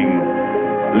saying,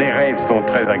 les rêves sont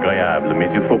très agréables,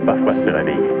 mais il faut parfois se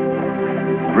réveiller.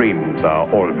 Dreams are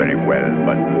all very well,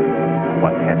 but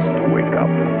one has to wake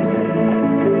up.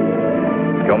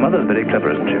 Your mother's very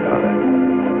clever, isn't she, Father?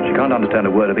 She can't understand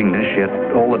a word of English, yet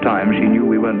all the time she knew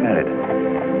we weren't married.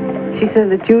 She said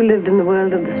that you lived in the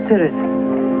world of the spirit,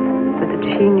 but that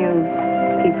she knew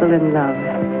people in love.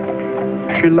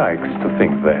 She likes to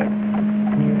think that.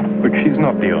 But she's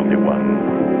not the only one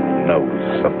who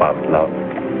knows about love.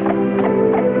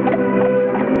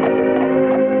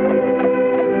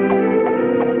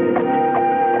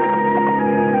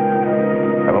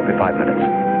 I won't be 5 minutes.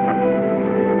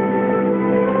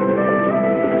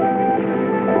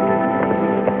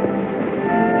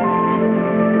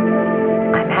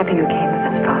 Happy you came with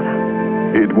us, Father.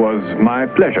 It was my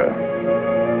pleasure.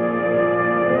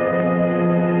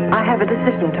 I have a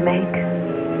decision to make.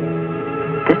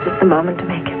 This is the moment to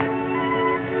make it.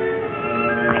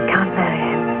 I can't marry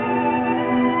him.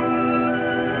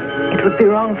 It would be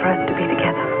wrong for us to be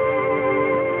together.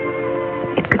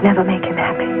 It could never make him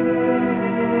happy.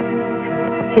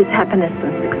 His happiness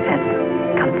and success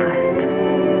come first.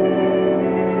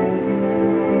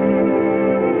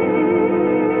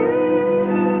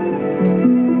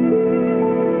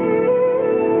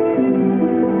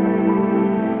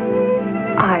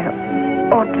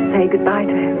 Say goodbye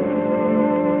to him,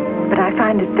 but I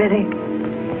find it very,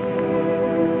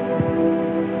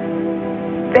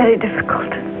 very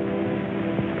difficult.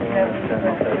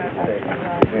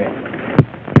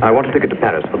 I want a ticket to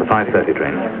Paris for the 5:30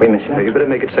 train. Oui, monsieur. You better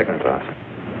make it second class.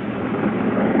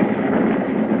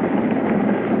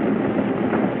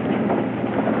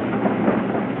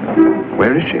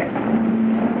 Where is she?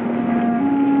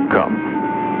 Come.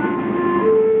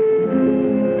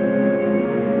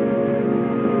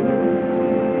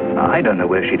 I don't know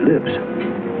where she lives.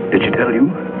 Did she tell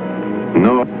you?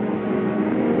 No.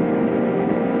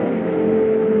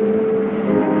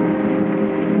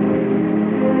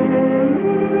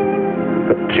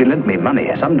 But she lent me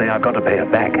money. Someday I've got to pay her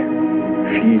back.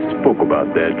 She spoke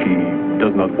about that. She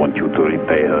does not want you to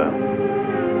repay her.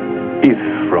 If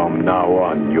from now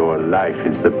on your life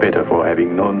is the better for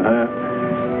having known her,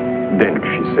 then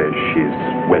she says she's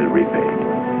well repaid.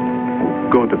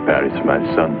 Go to Paris, my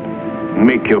son.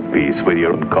 Make your peace with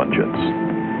your own conscience.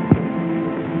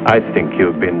 I think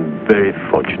you've been very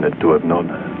fortunate to have known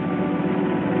her.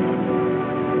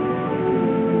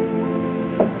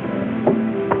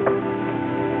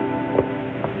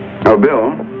 Oh,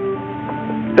 Bill?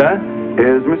 Sir?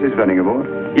 Is Mrs. Venning aboard?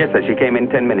 Yes, sir. She came in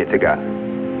 10 minutes ago.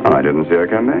 Oh, I didn't see her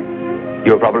come back.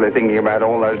 You're probably thinking about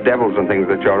all those devils and things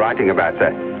that you're writing about,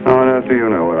 sir. How on earth do you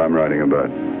know what I'm writing about?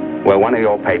 Well, one of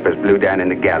your papers blew down in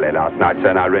the galley last night, sir,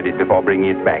 and I read it before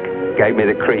bringing it back. Gave me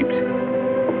the creeps.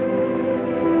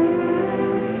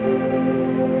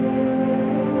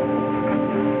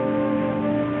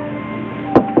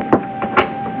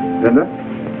 Linda?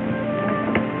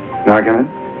 Now I come in?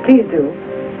 Please do.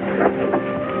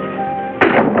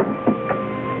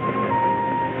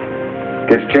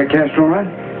 Get your check cashed all right?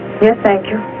 Yes, thank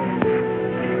you.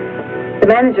 The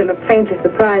manager looked faintly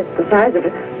surprised at the size of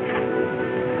it.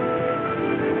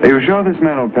 Are you sure this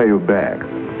man will pay you back?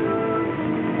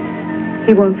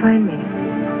 He won't find me,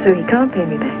 so he can't pay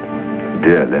me back.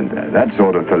 Dear Linda, that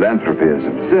sort of philanthropy is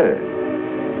absurd.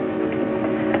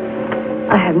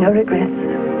 I have no regrets.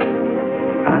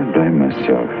 I blame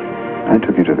myself. I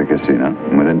took you to the casino,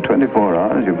 and within 24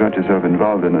 hours you got yourself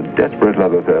involved in a desperate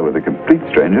love affair with a complete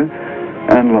stranger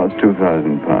and lost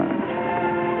 £2,000.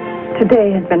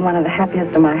 Today has been one of the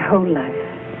happiest of my whole life.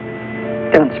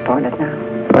 Don't spoil it now.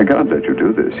 I can't let you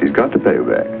do this. He's got to pay you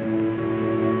back.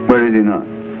 Where is he now?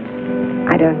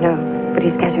 I don't know, but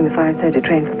he's catching the 5:30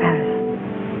 train for Paris.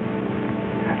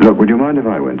 Look, would you mind if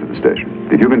I went to the station?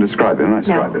 If you can describe him, I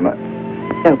describe him.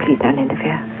 No, please don't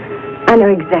interfere. I know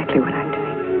exactly what I'm doing.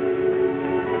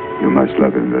 You must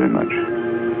love him very much.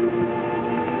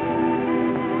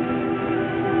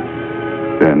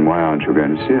 Then why aren't you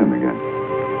going to see him again?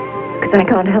 Because I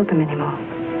can't help him anymore.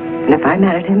 And if I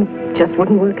married him, it just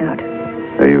wouldn't work out.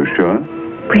 Are you sure?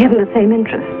 We haven't the same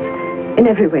interests. In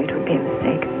every way, it would be a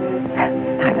mistake.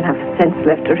 I have enough sense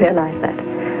left to realize that.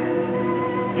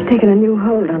 He's taken a new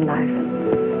hold on life.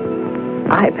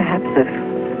 I, perhaps, have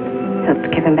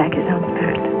helped give him back his own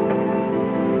spirit.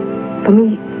 For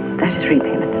me, that is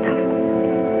repayment stuff.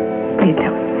 Please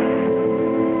don't.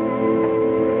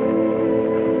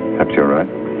 Perhaps you're right.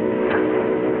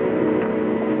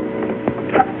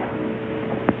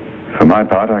 For my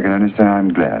part, I can only say I'm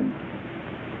glad.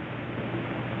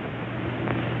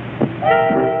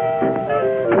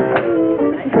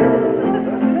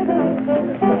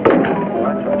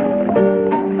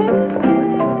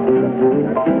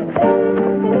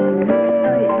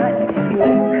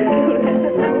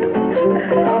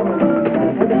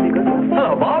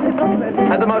 Hello, Bob.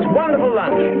 Had the most wonderful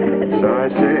lunch. So I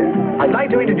see. I'd like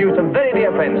to introduce some very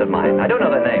dear friends of mine. I don't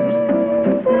know their names.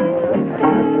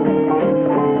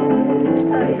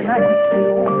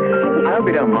 I hope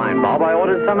you don't mind, Bob. I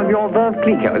ordered some of your Veuve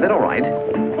Clicquot. Is that all right?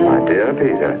 My dear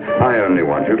Peter, I only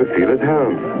want you to feel at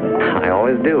home. I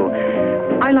always do.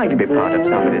 I like to be part of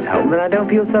somebody's home, but I don't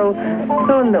feel so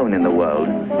alone in the world.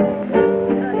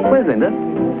 Where's Linda?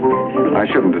 I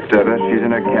shouldn't disturb her. She's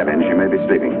in her cabin. She may be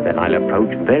sleeping. Then I'll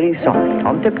approach very softly,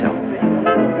 on tiptoe.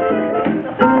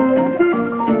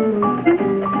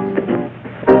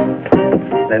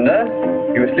 Linda,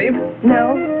 you asleep?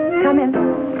 No, come in.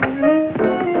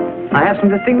 I have some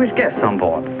distinguished guests on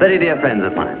board. Very dear friends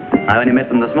of mine. I only met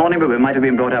them this morning, but we might have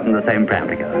been brought up in the same pram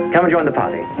together. Come and join the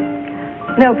party.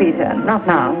 No, Peter, not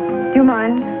now. Do you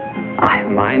mind? I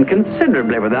mind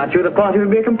considerably. Without you, the party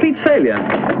would be a complete failure.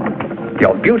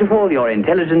 You're beautiful, you're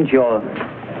intelligent,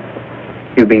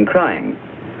 You've been crying.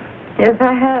 Yes,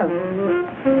 I have.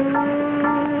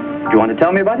 Do you want to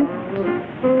tell me about it?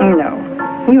 No,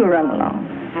 you run along.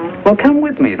 Well, come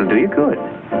with me. It'll do you good.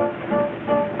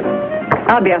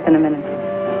 I'll be up in a minute.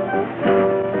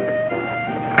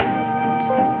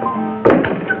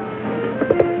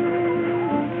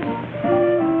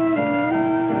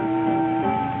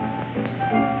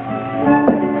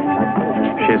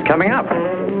 She's coming up.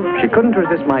 She couldn't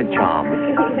resist my charm.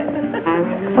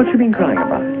 What's she been crying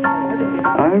about?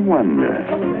 I wonder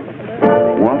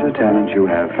what a talent you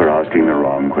have for asking the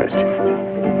wrong question.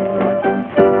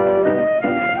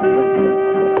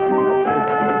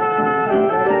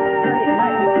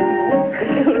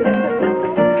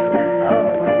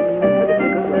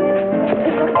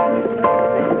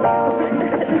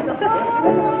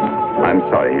 I'm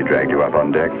sorry he dragged you up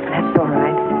on deck. That's all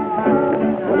right.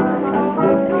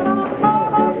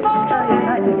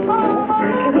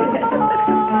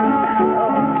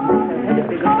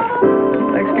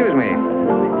 Excuse me.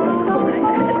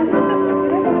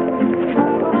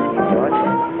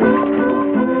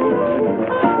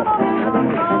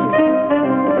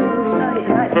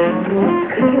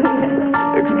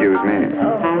 Excuse me.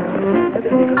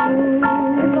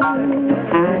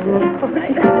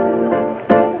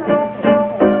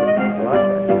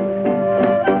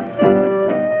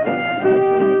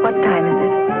 What time is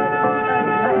it?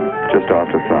 Just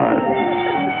after 5.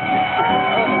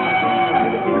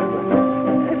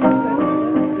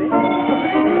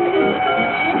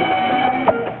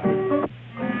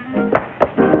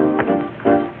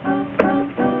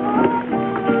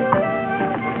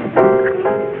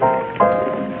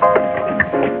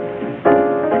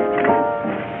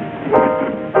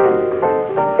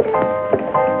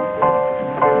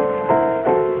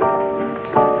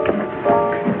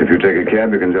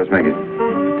 cab, you can just make it.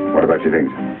 What about your things?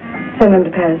 Send them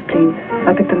to Paris, please.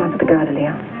 I'll pick them up at the Gare de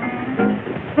Lyon.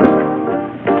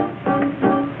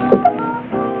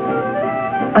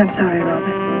 I'm sorry,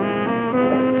 Robert.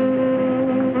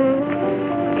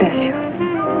 Bless you.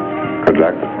 Good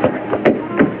luck.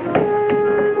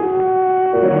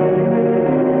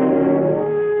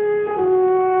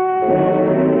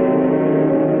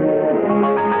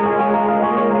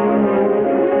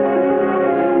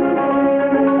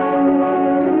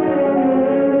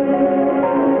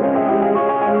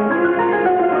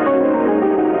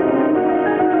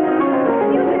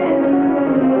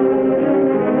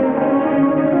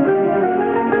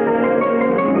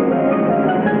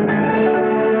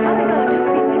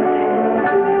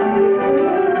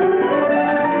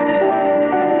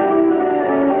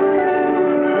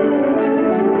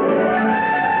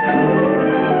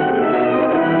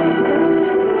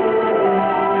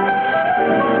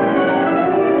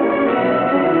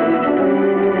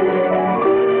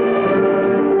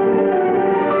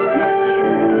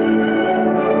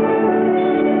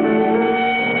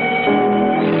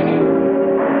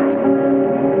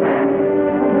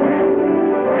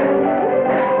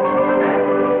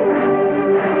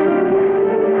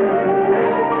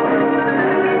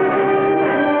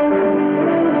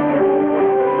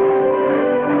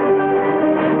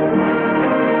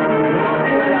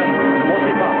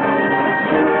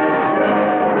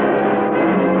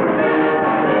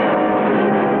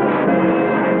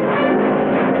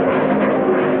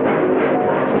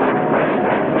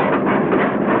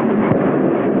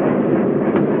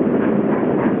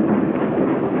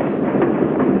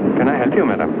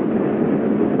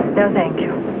 No, thank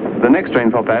you. The next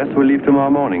train for Paris will leave tomorrow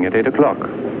morning at 8 o'clock.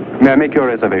 May I make your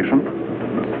reservation?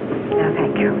 No,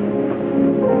 thank you.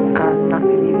 I'll not be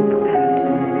leaving for Paris.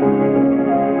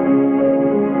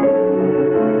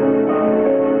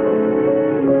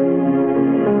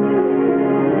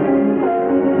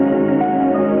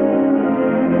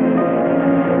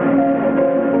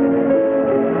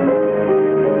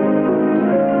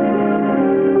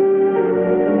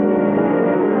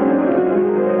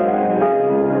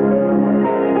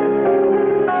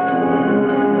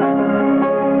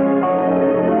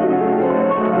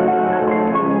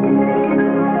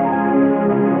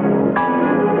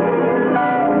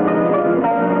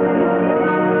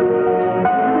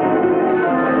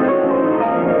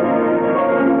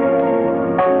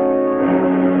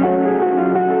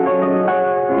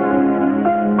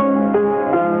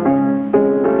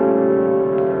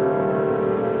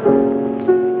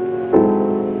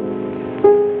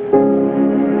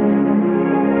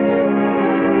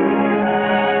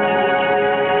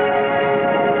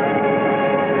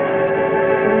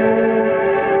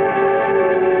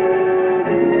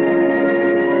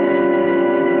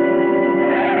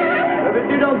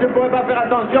 Tu ne pourrais pas faire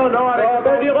attention, non?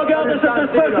 Regarde cette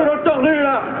espèce de l'autre tordu,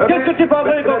 là. Qu'est-ce que tu pas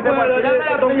vrai qu'on fait, là?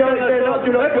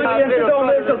 Tu l'aurais pris bien que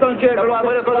tombé sur ton chef. On va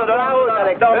après le cause de la route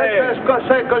avec toi. Qu'est-ce que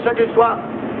c'est que ce soir?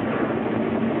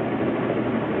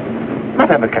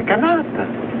 Madame Cacanate.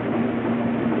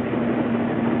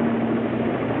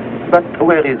 But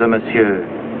where is the monsieur?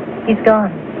 He's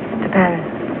gone to Paris.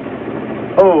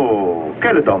 Oh,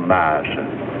 quel dommage.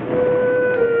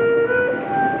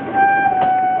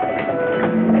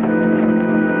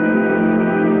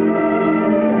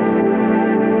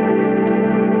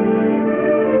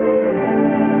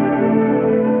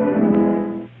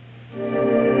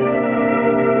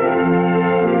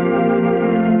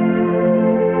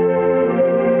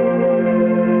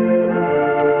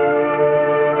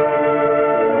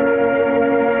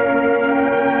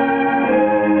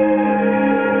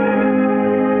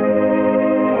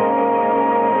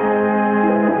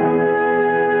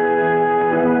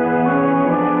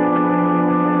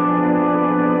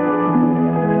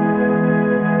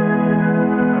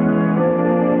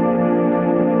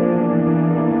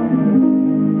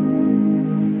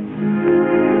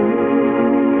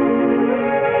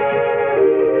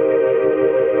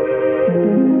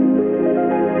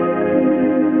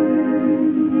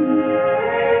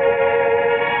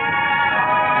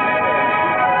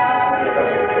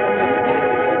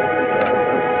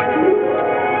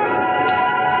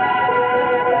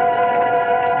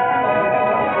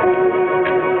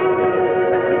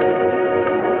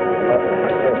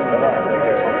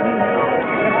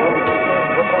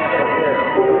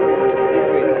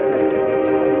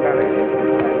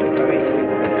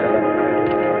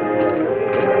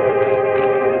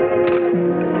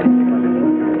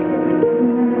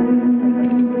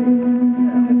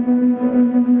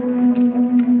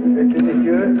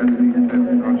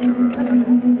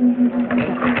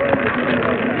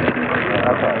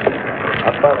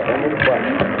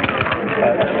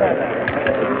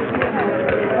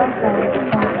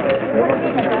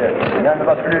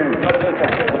 pas plus.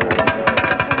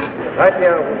 Très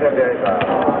bien, vous avez ça.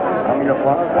 100 000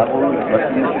 francs, à vous,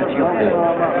 voici monsieur Siouté.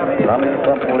 100 000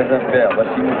 francs pour les affaires,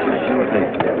 voici monsieur Siouté.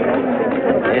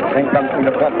 Et 50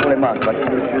 000 francs pour les masses, voici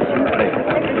monsieur Siouté.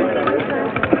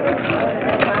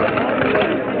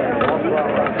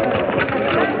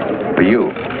 For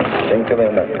you. Thank you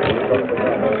very much.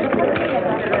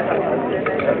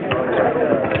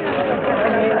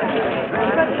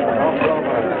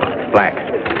 Black.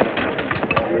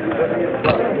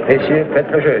 Messieurs,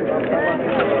 faites le jeu.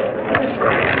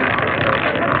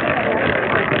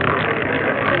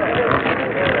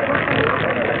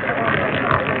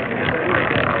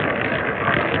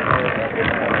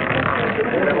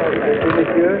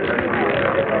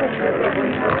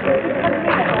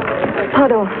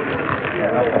 Pardon.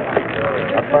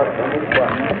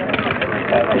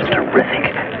 It's terrific.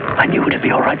 I knew it'd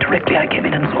be all right directly I came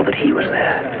in and saw that he was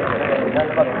there.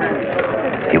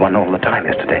 He won all the time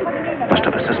yesterday. Must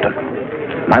have a system.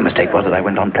 My mistake was that I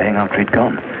went on playing after he'd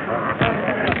gone.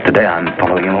 Today I'm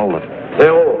following him all the...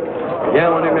 Zéro.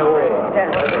 Bien mon numéro.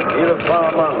 Il le prend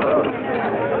en main.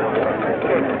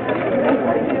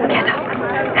 Get up.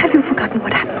 Have you forgotten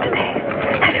what happened today?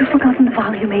 Have you forgotten the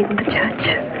vow you made in the church?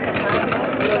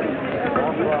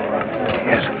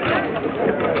 Yes.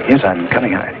 Yes, I'm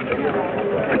coming.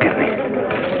 Forgive me.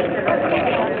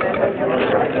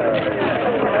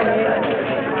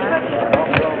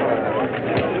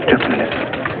 Just a minute.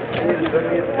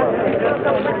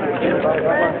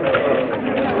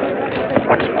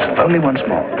 Once more. Only once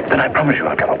more. Then I promise you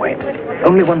I'll come away.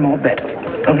 Only one more bet.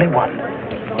 Only one.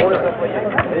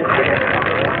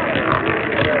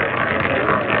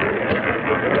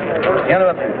 Rien ne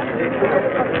va plus.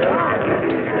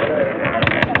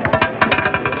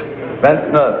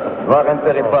 29, noir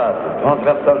impair et passe,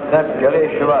 transversal simple, galet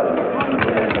et cheval.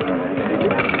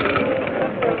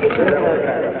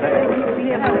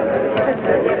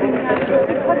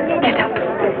 Get up.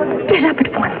 Get up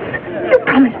at once. You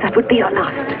promised that would be your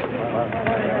last.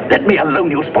 Let me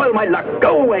alone. You spoil my luck.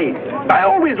 Go away. I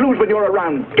always lose when you're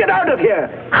around. Get out of here.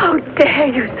 How dare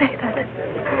you say that?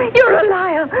 You're a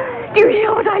liar. Do you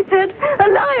hear what I said? A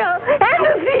liar and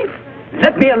a thief.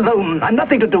 Let me alone. I'm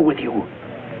nothing to do with you.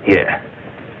 Here.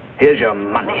 Here's your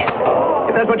money.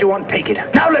 If that's what you want, take it.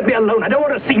 Now let me alone. I don't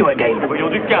want to see you again.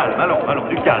 Voyons, du calme. Allons,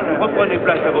 du calme. Reprenez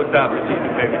place à vos tables, s'il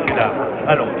vous plaît, messieurs, dames.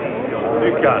 Allons,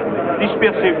 du calme.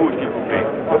 Dispersez-vous, s'il vous plaît.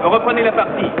 Reprenez la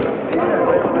partie.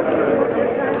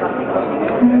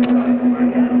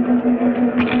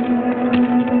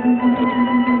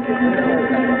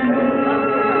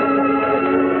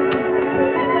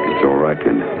 It's all right,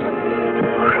 Genn.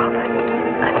 Robert,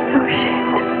 I'm so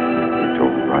ashamed. It's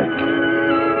all right.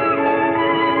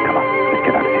 Come on, let's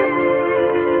get out of here.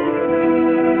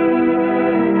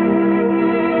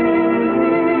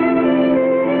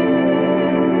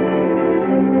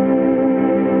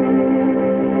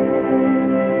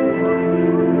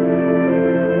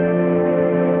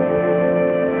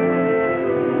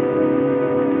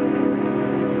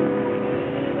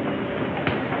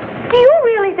 Do you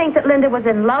really think that Linda was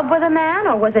in love with a man,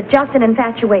 or was it just an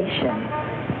infatuation?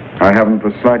 I haven't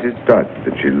the slightest doubt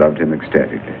that she loved him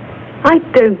ecstatically. I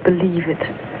don't believe it.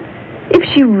 If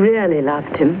she really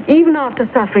loved him, even after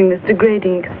suffering this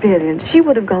degrading experience, she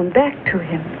would have gone back to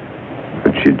him.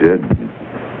 But she did,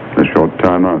 a short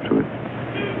time afterward.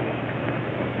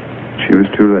 She was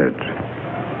too late.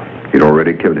 He'd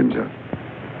already killed himself.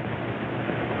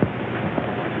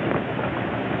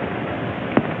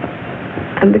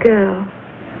 And the girl,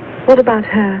 what about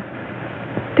her?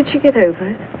 Did she get over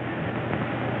it?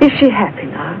 Is she happy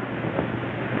now?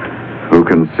 Who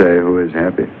can say who is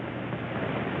happy?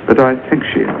 But I think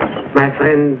she is. My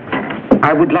friend,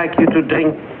 I would like you to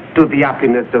drink to the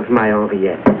happiness of my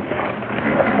Henriette.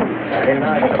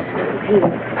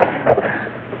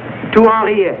 To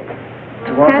Henriette.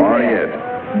 To Henriette.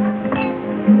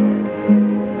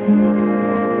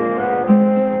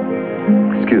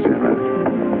 Excuse me a minute.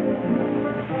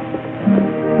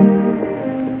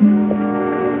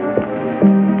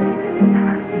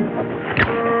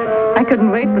 I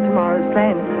couldn't wait for tomorrow's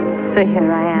plane. So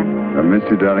here I am. I miss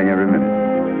you, darling, every minute.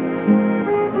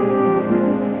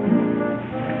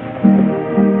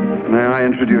 May I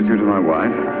introduce you to my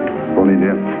wife? Bonnie,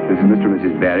 dear. This is Mr. and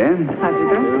Mrs. Barry. How do you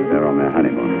do? They're on their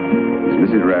honeymoon. This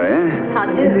is Mrs. Rory. How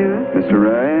do you do? Mr.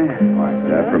 Rory.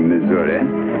 They're from Missouri.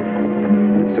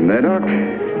 Mr. Murdoch.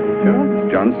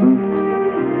 George Johnson.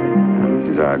 And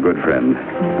this is our good friend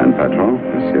and patron,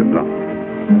 Monsieur Blanc.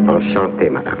 Enchanté,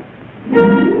 madame.